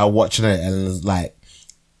not something I'm watching it and it's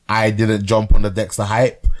I didn't jump on the Dexter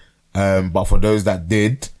hype. But for those that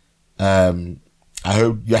did, I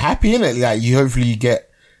hope you're happy in it. You hopefully get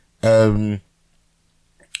the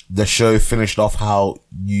show finished off how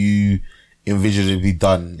you envisioned it to be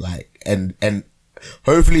done. And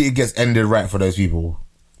hopefully it gets ended right for those people.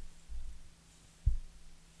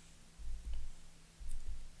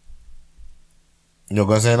 You're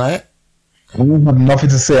gonna say that? I have nothing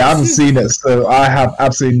to say. I haven't seen it, so I have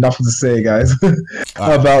absolutely nothing to say, guys,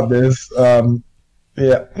 about this. Other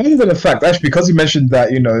than the fact, actually, because you mentioned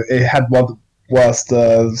that, it had one of the worst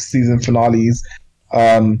season finales,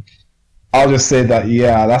 I'll just say that,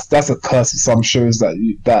 that's a curse of some shows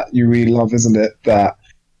that you really love, isn't it? That,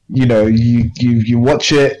 you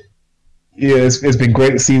watch it, it's been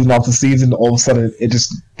great season after season, all of a sudden it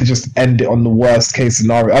just ended on the worst case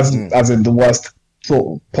scenario, as in the worst sort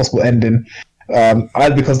of possible ending,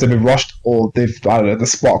 either because they've been rushed or the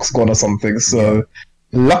spark's gone or something. So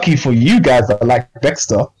lucky for you guys that like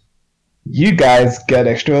Dexter, you guys get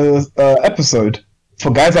extra episode.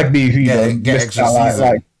 For guys like me who get extra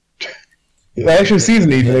season. Extra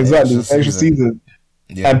season even, exactly. Extra season.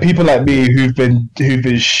 Yeah. And people like me who've been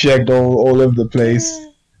shagged all over the place.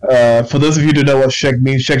 For those of you who don't know what shag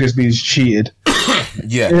means, shag just means cheated. For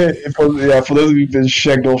those of you who've been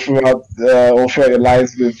shagged all throughout your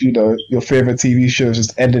lives with your favorite TV shows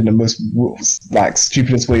just ending the most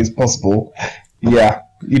stupidest ways possible. Yeah,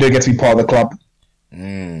 you don't get to be part of the club.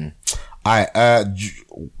 Alright,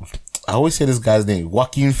 I always say this guy's name,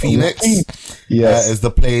 Joaquin Phoenix. Is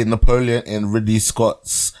the play Napoleon in Ridley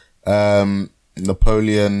Scott's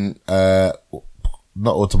Napoleon, not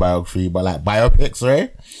autobiography, but biopics,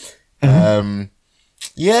 right? Mm-hmm.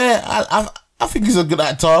 I think he's a good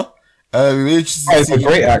actor. He's a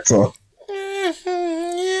great actor.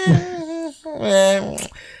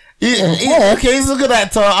 He's a good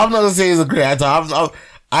actor. I'm not gonna say he's a great actor.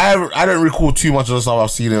 I don't recall too much of the stuff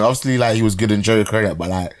I've seen him. Obviously, he was good in Joker,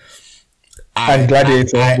 but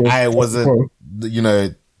Gladiator. I wasn't,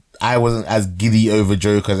 I wasn't as giddy over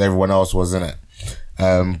Joker as everyone else was in it.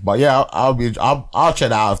 But yeah, I'll check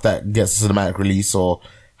that out if that gets a cinematic release or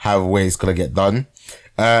however way it's gonna get done.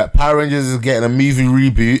 Power Rangers is getting a movie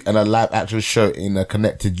reboot and a live action show in a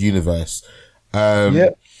connected universe.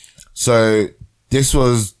 So this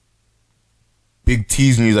was big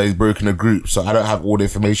tease news that he's broken a group, so I don't have all the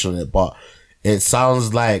information on it, but it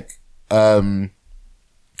sounds like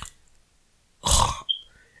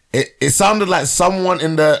it sounded like someone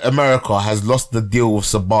in America has lost the deal with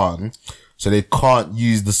Saban, so they can't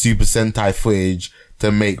use the Super Sentai footage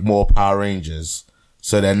to make more Power Rangers.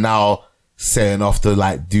 So they're now setting off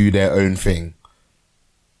to do their own thing.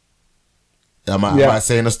 Am I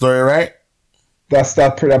saying the story right?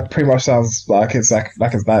 That pretty much sounds like it's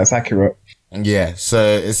accurate. Yeah,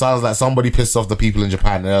 so it sounds like somebody pissed off the people in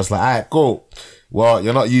Japan and they was like, alright, cool. Well,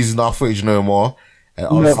 you're not using our footage no more.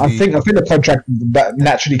 And I think the contract that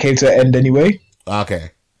naturally came to an end anyway.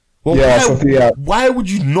 Okay. Well, why would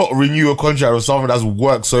you not renew a contract with something that's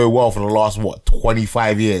worked so well for the last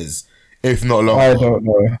 25 years, if not longer? I don't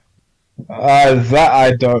know. That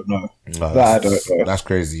I don't know. I don't know. That's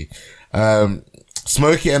crazy.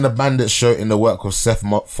 Smokey and the Bandits show in the work of Seth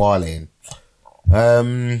MacFarlane.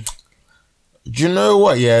 Do you know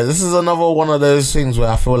what? Yeah, this is another one of those things where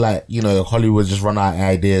I feel like, you know, Hollywood just run out of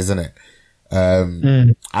ideas, isn't it?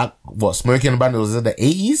 Smokey and the Bandit was in the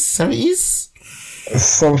 80s, 70s?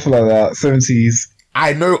 Something like that, 70s.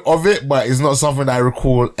 I know of it, but it's not something that I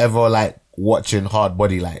recall ever like watching Hard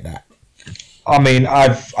Body like that. I mean,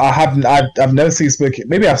 I've never seen Smokey.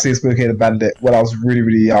 Maybe I've seen Smokey and the Bandit when I was really,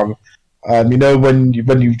 really young. You know, when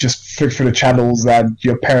you just flick through the channels and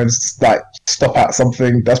your parents like stop at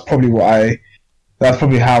something. That's probably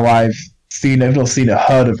how I've seen it. I've not seen it,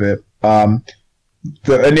 heard of it.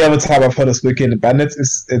 The only other time I've heard of Smokey and the Bandit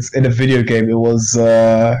it's in a video game. It was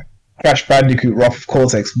Crash Bandicoot Wrath of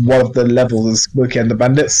Cortex. One of the levels is Smokey and the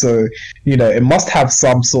Bandit. So you know, it must have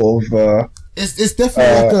some sort of. It's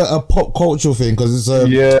definitely like a pop culture thing because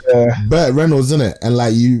it's Burt Reynolds, isn't it? And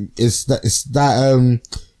like it's that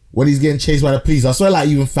when he's getting chased by the police. I swear, like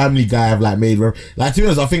even Family Guy have like made to be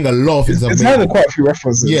honest, I think a lot of things it's had quite a few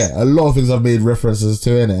references. Yeah, a lot of things I've made references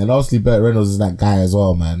to in it, and obviously Burt Reynolds is that guy as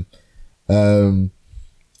well, man.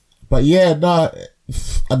 But yeah, no,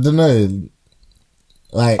 I don't know.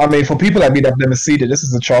 Like, I mean, for people like me that have never seen it, this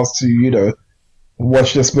is a chance to, you know,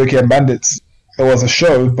 watch the Smokey and Bandits. It was a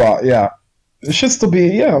show, but yeah, it should still be.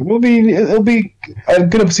 Yeah, it'll be a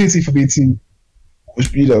good opportunity for me to,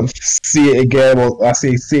 you know, see it again. Well, I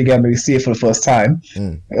say see it again, maybe see it for the first time.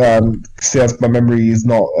 See as my memory is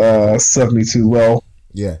not served me too well.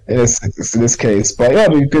 Yeah, in this case, but yeah,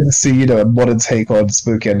 it'd be good to see, you know, a modern take on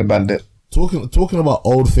Smokey and the Bandit. Talking about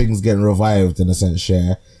old things getting revived in a sense,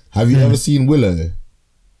 Cher. Have you ever seen Willow?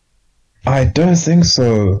 I don't think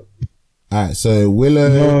so. Alright, so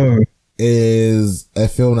Willow is a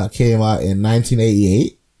film that came out in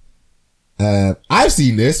 1988. I've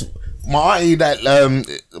seen this. My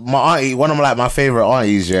auntie, one of my favorite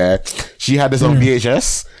aunties, yeah, she had this on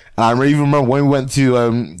VHS. And I even remember when we went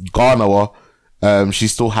to Ghana, she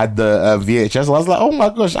still had the VHS. I was like, oh my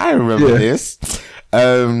gosh, I remember this.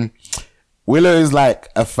 Willow is like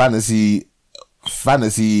a fantasy.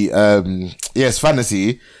 Yes,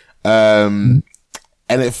 fantasy. And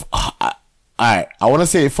if I want to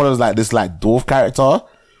say it follows like this like dwarf character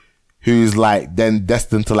who's like then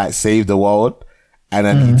destined to like save the world, and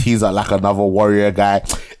then he teams up like another warrior guy.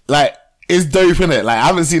 Like, it's dope, innit? Like, I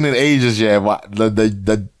haven't seen it in ages yet, but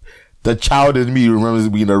the child in me remembers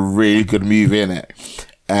it being a really good movie, innit?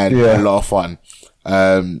 And a lot of fun.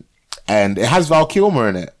 And it has Val Kilmer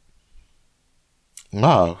in it.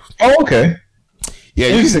 Wow. Oh, okay. Yeah,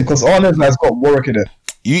 interesting, because Arnold has got Warwick in it.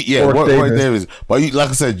 Warwick Davis. But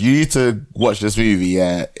like I said, you need to watch this movie.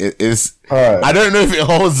 Yeah, it's. Right. I don't know if it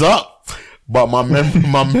holds up, but my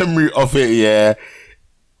memory of it, yeah,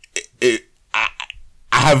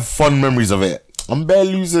 I have fond memories of it. I'm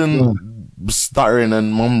barely losing, stuttering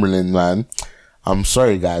and mumbling, man. I'm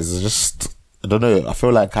sorry, guys. I don't know. I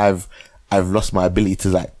feel like I've lost my ability to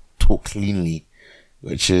like talk cleanly,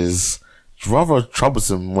 which is rather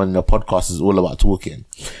troublesome when the podcast is all about talking.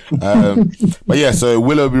 But yeah, so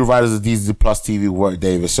Willow will be revived as a Disney Plus TV with Warwick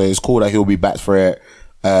Davis. So it's cool that he'll be back for it.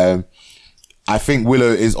 I think Willow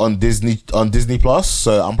is on Disney Plus,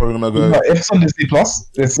 so I'm probably gonna go. If it's on Disney Plus,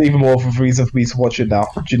 it's even more of a reason for me to watch it now.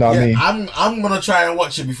 Do you know what I mean? I'm gonna try and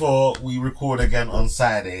watch it before we record again on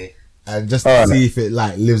Saturday, and just to see if it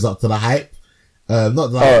like lives up to the hype. Not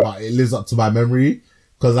the hype, but it lives up to my memory.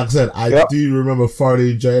 Because like I said, I do remember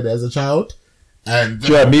thoroughly enjoying it as a child. And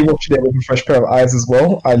me watching it with a fresh pair of eyes as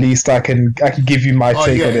well. At least I can give you my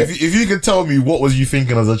take on it. If you could tell me what was you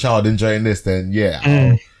thinking as a child enjoying this, then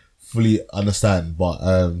I'll fully understand. But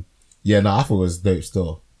I thought it was dope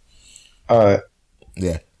still. Alright.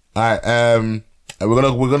 Yeah. Alright, and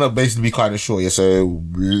we're gonna basically be kind of short, yeah. So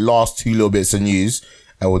last two little bits of news,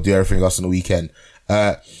 and we'll do everything else on the weekend.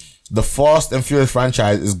 The Fast and Furious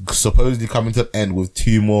franchise is supposedly coming to an end with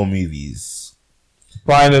 2 more movies.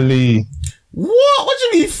 Finally. What? What do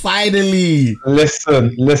you mean, finally?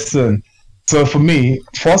 Listen. So for me,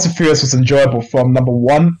 Fast and Furious was enjoyable from number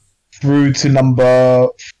 1 through to number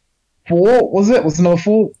 4. Was it? Was it number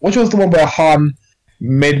 4? Which was the one where Han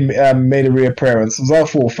made a reappearance? Was that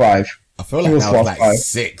 4 or 5? I feel like that was like 5.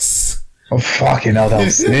 6. Oh, fucking hell, that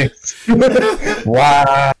was 6.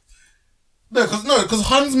 Wow. No, because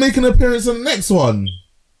Han's making an appearance in the next one.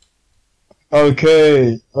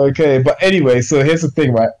 Okay. But anyway, so here's the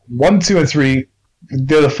thing, right? 1, 2, and 3,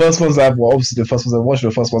 they're the first ones obviously the first ones I watched,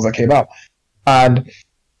 the first ones that came out. And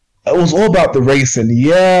it was all about the racing.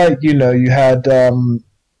 Yeah, you know, you had, it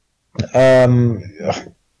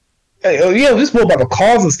was just more about the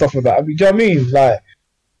cars and stuff like that. I mean, do you know what I mean? Like,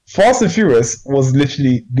 Fast and Furious was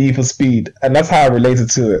literally Need for Speed, and that's how I related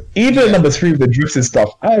to it. Even in number 3 with the drifts and stuff,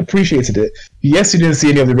 I appreciated it. Yes, you didn't see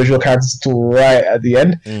any of the original characters until right at the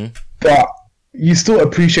end, but you still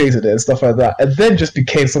appreciated it and stuff like that. And then just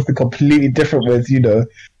became something completely different with,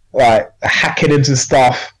 like hacking into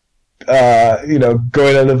stuff,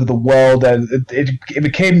 going all over the world, and it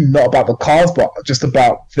became not about the cars, but just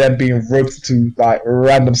about them being roped to like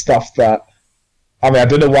random stuff that. I mean, I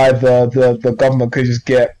don't know why the government could just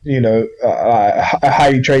get, a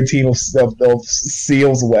highly trained team of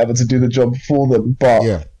SEALs or whatever to do the job for them. But,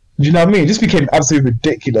 do you know what I mean? It just became absolutely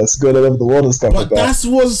ridiculous going all over the world and stuff like that. But that's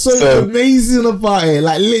what's so amazing about it.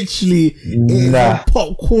 Like, literally, it's a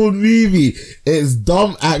popcorn movie. It's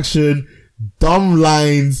dumb action, dumb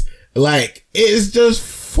lines. Like, it's just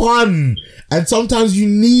fun. And sometimes you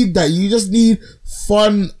need that. You just need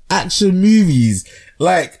fun action movies.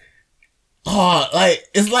 Like,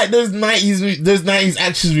 it's like those 90s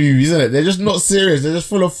action movies, isn't it? They're just not serious. They're just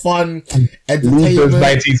full of fun, entertainment. Leave those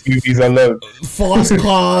 90s movies alone. Fast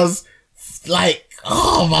cars, like,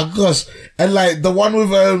 oh my gosh. And like the one with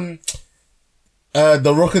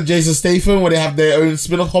The Rock and Jason Statham, where they have their own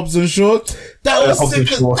spin-off Hobbs and Shaw. That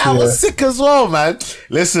was sick as well, man.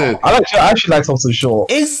 Listen, I actually like Hobbs and Shaw.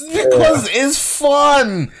 It's because it's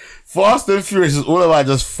fun. Fast and Furious is all about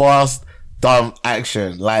just fast, dumb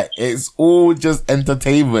action. Like, it's all just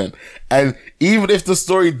entertainment. And even if the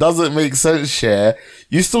story doesn't make sense,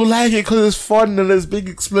 you still like it because it's fun and there's big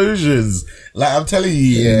explosions. Like, I'm telling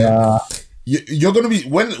you, you're gonna be,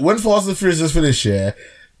 when Fast and Furious is finished,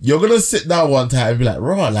 you're gonna sit down one time and be like,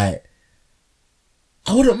 raw, like,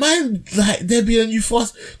 I wouldn't mind, like, there being a new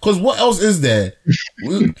Fast, because what else is there?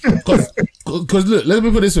 Because look, let me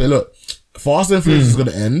put it this way, look, Fast and Furious is gonna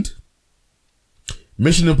end.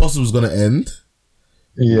 Mission Impossible is gonna end.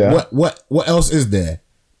 Yeah. What else is there?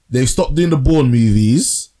 They've stopped doing the Bourne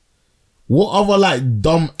movies. What other like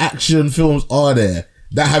dumb action films are there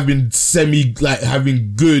that have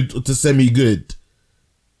been good to semi-good?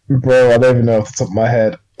 Bro, I don't even know off the top of my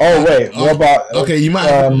head. Oh wait, what about? Okay, you might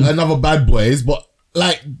have another Bad Boys, but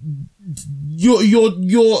like your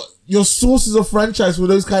sources of franchise for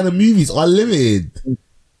those kind of movies are limited.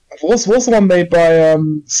 What's the one made by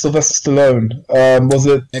Sylvester Stallone? Was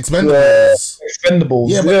it Expendables? Expendables.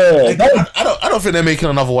 Yeah, but I don't think they're making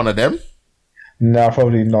another one of them. No,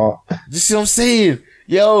 probably not. You see what I'm saying?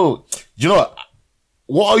 Yo, you know what?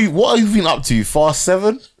 What are you been up to? Fast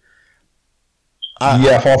 7?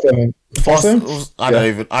 Fast 7. Fast 7?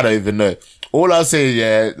 I don't even know. All I'll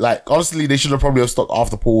say, like, honestly, they should have probably stopped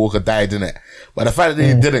after Paul Walker died, didn't it? But the fact that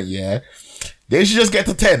they didn't, they should just get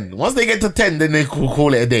to 10. Once they get to 10, then they could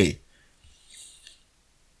call it a day.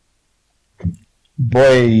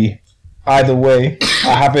 Boy, either way,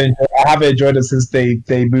 I haven't enjoyed it since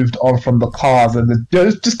they moved on from the cars and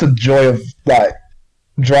just the joy of like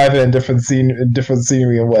driving in different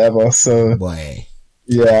scenery and whatever. So, boy,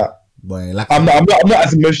 like I'm not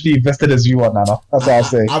as emotionally invested as you are, Nana. That's what I'll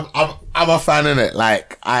say. I'm a fan in it.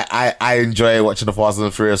 Like I enjoy watching the Fast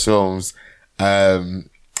and Furious films, and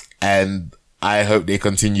I hope they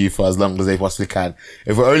continue for as long as they possibly can.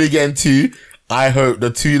 If we're only getting 2, I hope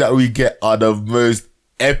the 2 that we get are the most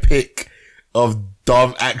epic of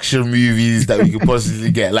dumb action movies that we could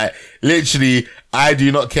possibly get. Like, literally, I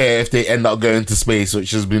do not care if they end up going to space,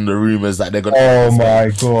 which has been the rumors that they're gonna. Oh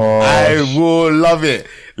my god! I will love it.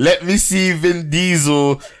 Let me see Vin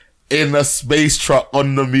Diesel in a space truck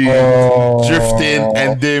on the moon, drifting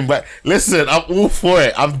and doing back. Listen, I'm all for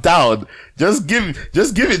it. I'm down. Just give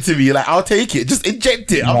it to me. Like, I'll take it. Just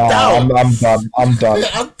inject it. I'm down. I'm done. I'm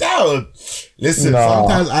down. Listen,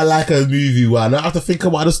 sometimes I like a movie where I don't have to think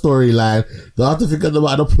about the storyline, don't have to think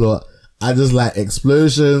about the plot. I just like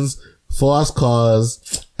explosions, fast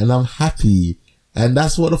cars, and I'm happy. And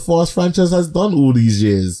that's what the Fast franchise has done all these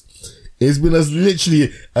years. It's been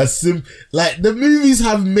literally like, the movies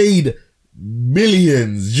have made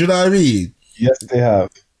millions. Do you know what I mean? Yes, they have.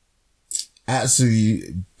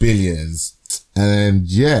 Absolutely billions. And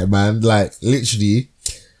yeah, man, like, literally.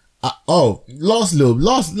 Last little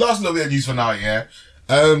bit of news for now,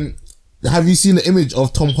 have you seen the image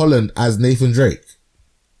of Tom Holland as Nathan Drake?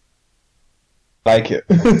 Like it.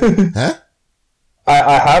 Huh?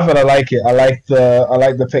 I have, and I like it. I like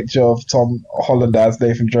the picture of Tom Holland as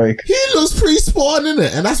Nathan Drake. He looks pretty spot on,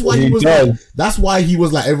 innit? And that's why he was that's why he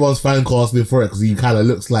was like everyone's fan casting for it, because he kind of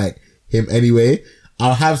looks like him anyway.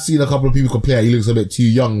 I have seen a couple of people complain he looks a bit too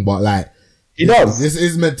young, but like, he does. This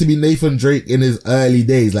is meant to be Nathan Drake in his early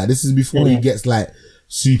days. Like, this is before he gets like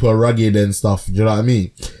super rugged and stuff. Do you know what I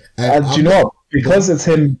mean? And do you know what? Because it's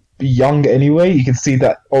him young anyway, you can see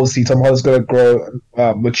that obviously Tom Holland's going to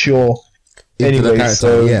grow, mature anyway,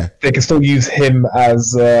 so they can still use him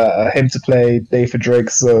as him to play Nathan Drake.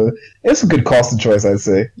 So it's a good casting choice, I'd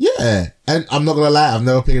say. Yeah, and I'm not gonna lie, I've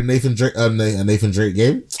never played a Nathan Drake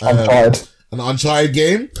game. An Uncharted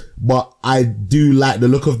game, but I do like the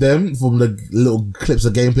look of them from the little clips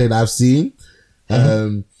of gameplay that I've seen.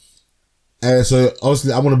 And so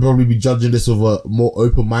obviously I'm gonna probably be judging this with a more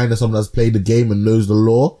open mind as someone that's played the game and knows the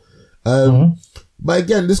lore. But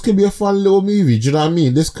again, this could be a fun little movie. Do you know what I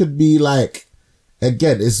mean? This could be like,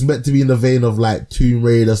 again, it's meant to be in the vein of like Tomb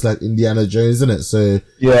Raider, like Indiana Jones, isn't it? So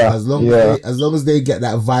as long as they get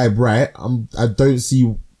that vibe right, I don't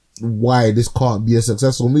see why this can't be a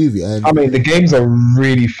successful movie. And I mean, the games are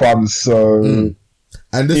really fun, so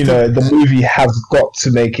and this the movie has got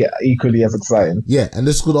to make it equally as exciting. Yeah, and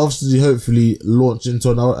this could obviously hopefully launch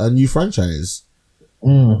into a new franchise,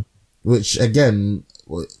 which again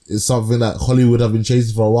is something that Hollywood have been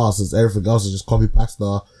chasing for a while, since everything else is just copy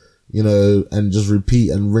pasta, and just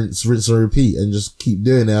repeat and rinse and repeat and just keep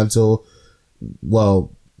doing it until,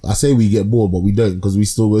 well, I say we get bored, but we don't, because we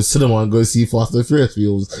still go to cinema and go see Fast and Furious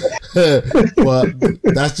films. But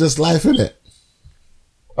that's just life, innit?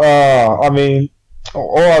 I mean,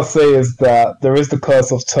 all I'll say is that there is the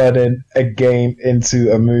curse of turning a game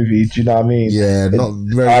into a movie. Do you know what I mean? Yeah, not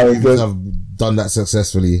very many have done that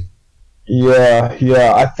successfully. Yeah.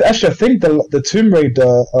 I think the Tomb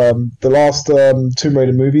Raider, the last Tomb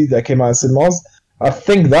Raider movie that came out in cinemas, I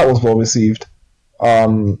think that was well received.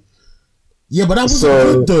 Yeah, but that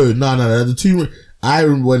wasn't good though. No. The Tomb Raider, I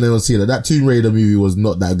remember when I was seeing that Tomb Raider movie was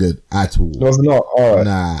not that good at all. It was not? Alright.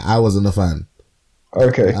 Nah, I wasn't a fan.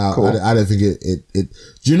 Okay, cool. I don't think it.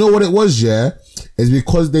 Do you know what it was, yeah? It's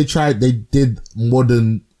because they did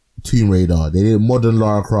modern Tomb Raider. They did modern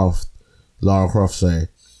Lara Croft, sorry.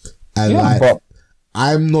 And I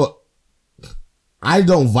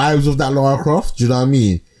don't vibes with that Lara Croft. Do you know what I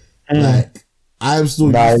mean? Like, I'm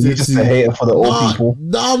still used you're just a hater for the old people.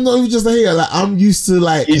 No, I'm not even just a hater. Like, I'm used to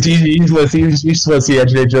like. You just want to see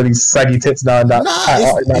Angelina Jolie's saggy tits now and that.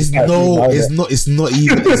 It's not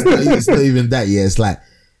even that. Yeah, it's like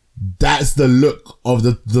that's the look of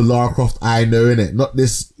the Lara Croft I know, innit? Not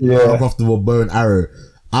this Lara Croft with a bow and arrow.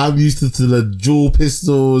 I'm used to the dual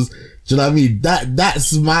pistols. Do you know what I mean?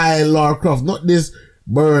 That's my Lara Croft, not this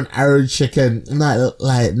bow and arrow chicken. Nah,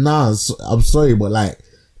 I'm sorry, but like,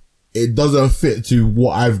 it doesn't fit to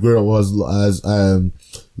what I've grown up as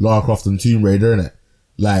Lara Croft and Tomb Raider, innit?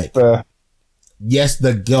 Like, yes,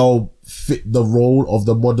 the girl fit the role of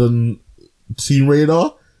the modern Tomb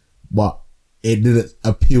Raider, but it didn't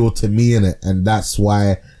appeal to me, innit? And that's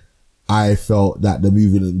why I felt that the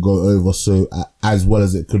movie didn't go over so as well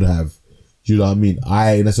as it could have. Do you know what I mean?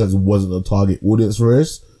 I, in a sense, wasn't the target audience for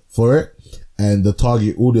it. And the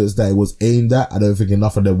target audience that it was aimed at, I don't think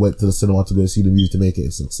enough of them went to the cinema to go see the movie to make it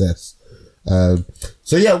a success.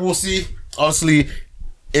 So yeah, we'll see. Honestly,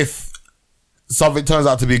 if something turns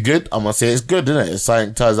out to be good, I'm gonna say it's good, isn't it? If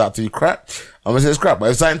something turns out to be crap, I'm gonna say it's crap. But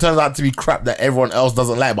if something turns out to be crap that everyone else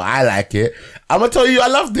doesn't like, but I like it, I'm gonna tell you I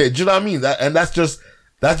loved it. Do you know what I mean? And that's just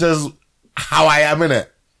how I am, innit?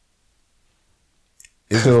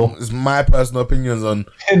 It's my personal opinions on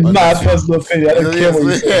my personal opinion. I don't care what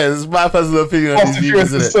you say. Yeah, it's my personal opinion. Fast and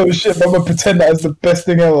Furious is so shit, but I'm gonna pretend that it's the best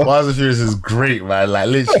thing ever. Fast and Furious is great, man. Like,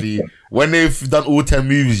 literally, when they've done all 10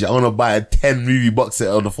 movies, I'm gonna buy a 10 movie box set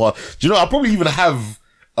of the Fast. Do you know, I'll probably even have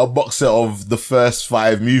a box set of the first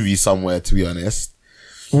 5 movies somewhere, to be honest.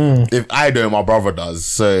 If I don't, my brother does.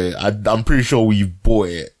 So I'm pretty sure we've bought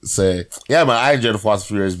it. So yeah, man, I enjoy the Fast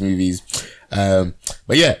and Furious movies.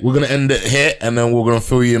 But yeah, we're gonna end it here, and then we're gonna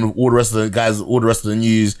fill you in with all the rest of the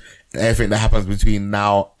news and everything that happens between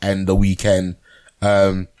now and the weekend.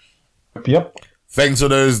 Yep. Thanks for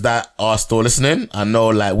those that are still listening. I know,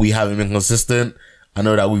 like, we haven't been consistent. I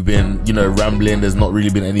know that we've been, rambling. There's not really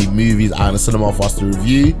been any movies out in the cinema for us to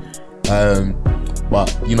review. But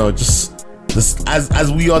just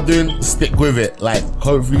as we are doing, stick with it. Like,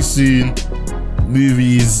 hopefully soon,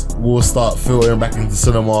 movies will start filtering back into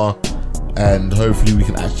cinema. And hopefully we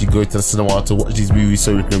can actually go to the cinema to watch these movies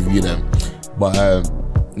so we can review them. But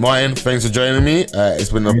Martin, thanks for joining me. It's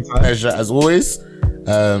been a pleasure as always.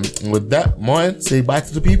 With that, Martin, say bye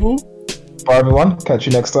to the people. Bye everyone. Catch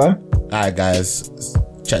you next time. Alright guys.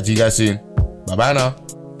 Chat to you guys soon. Bye bye now.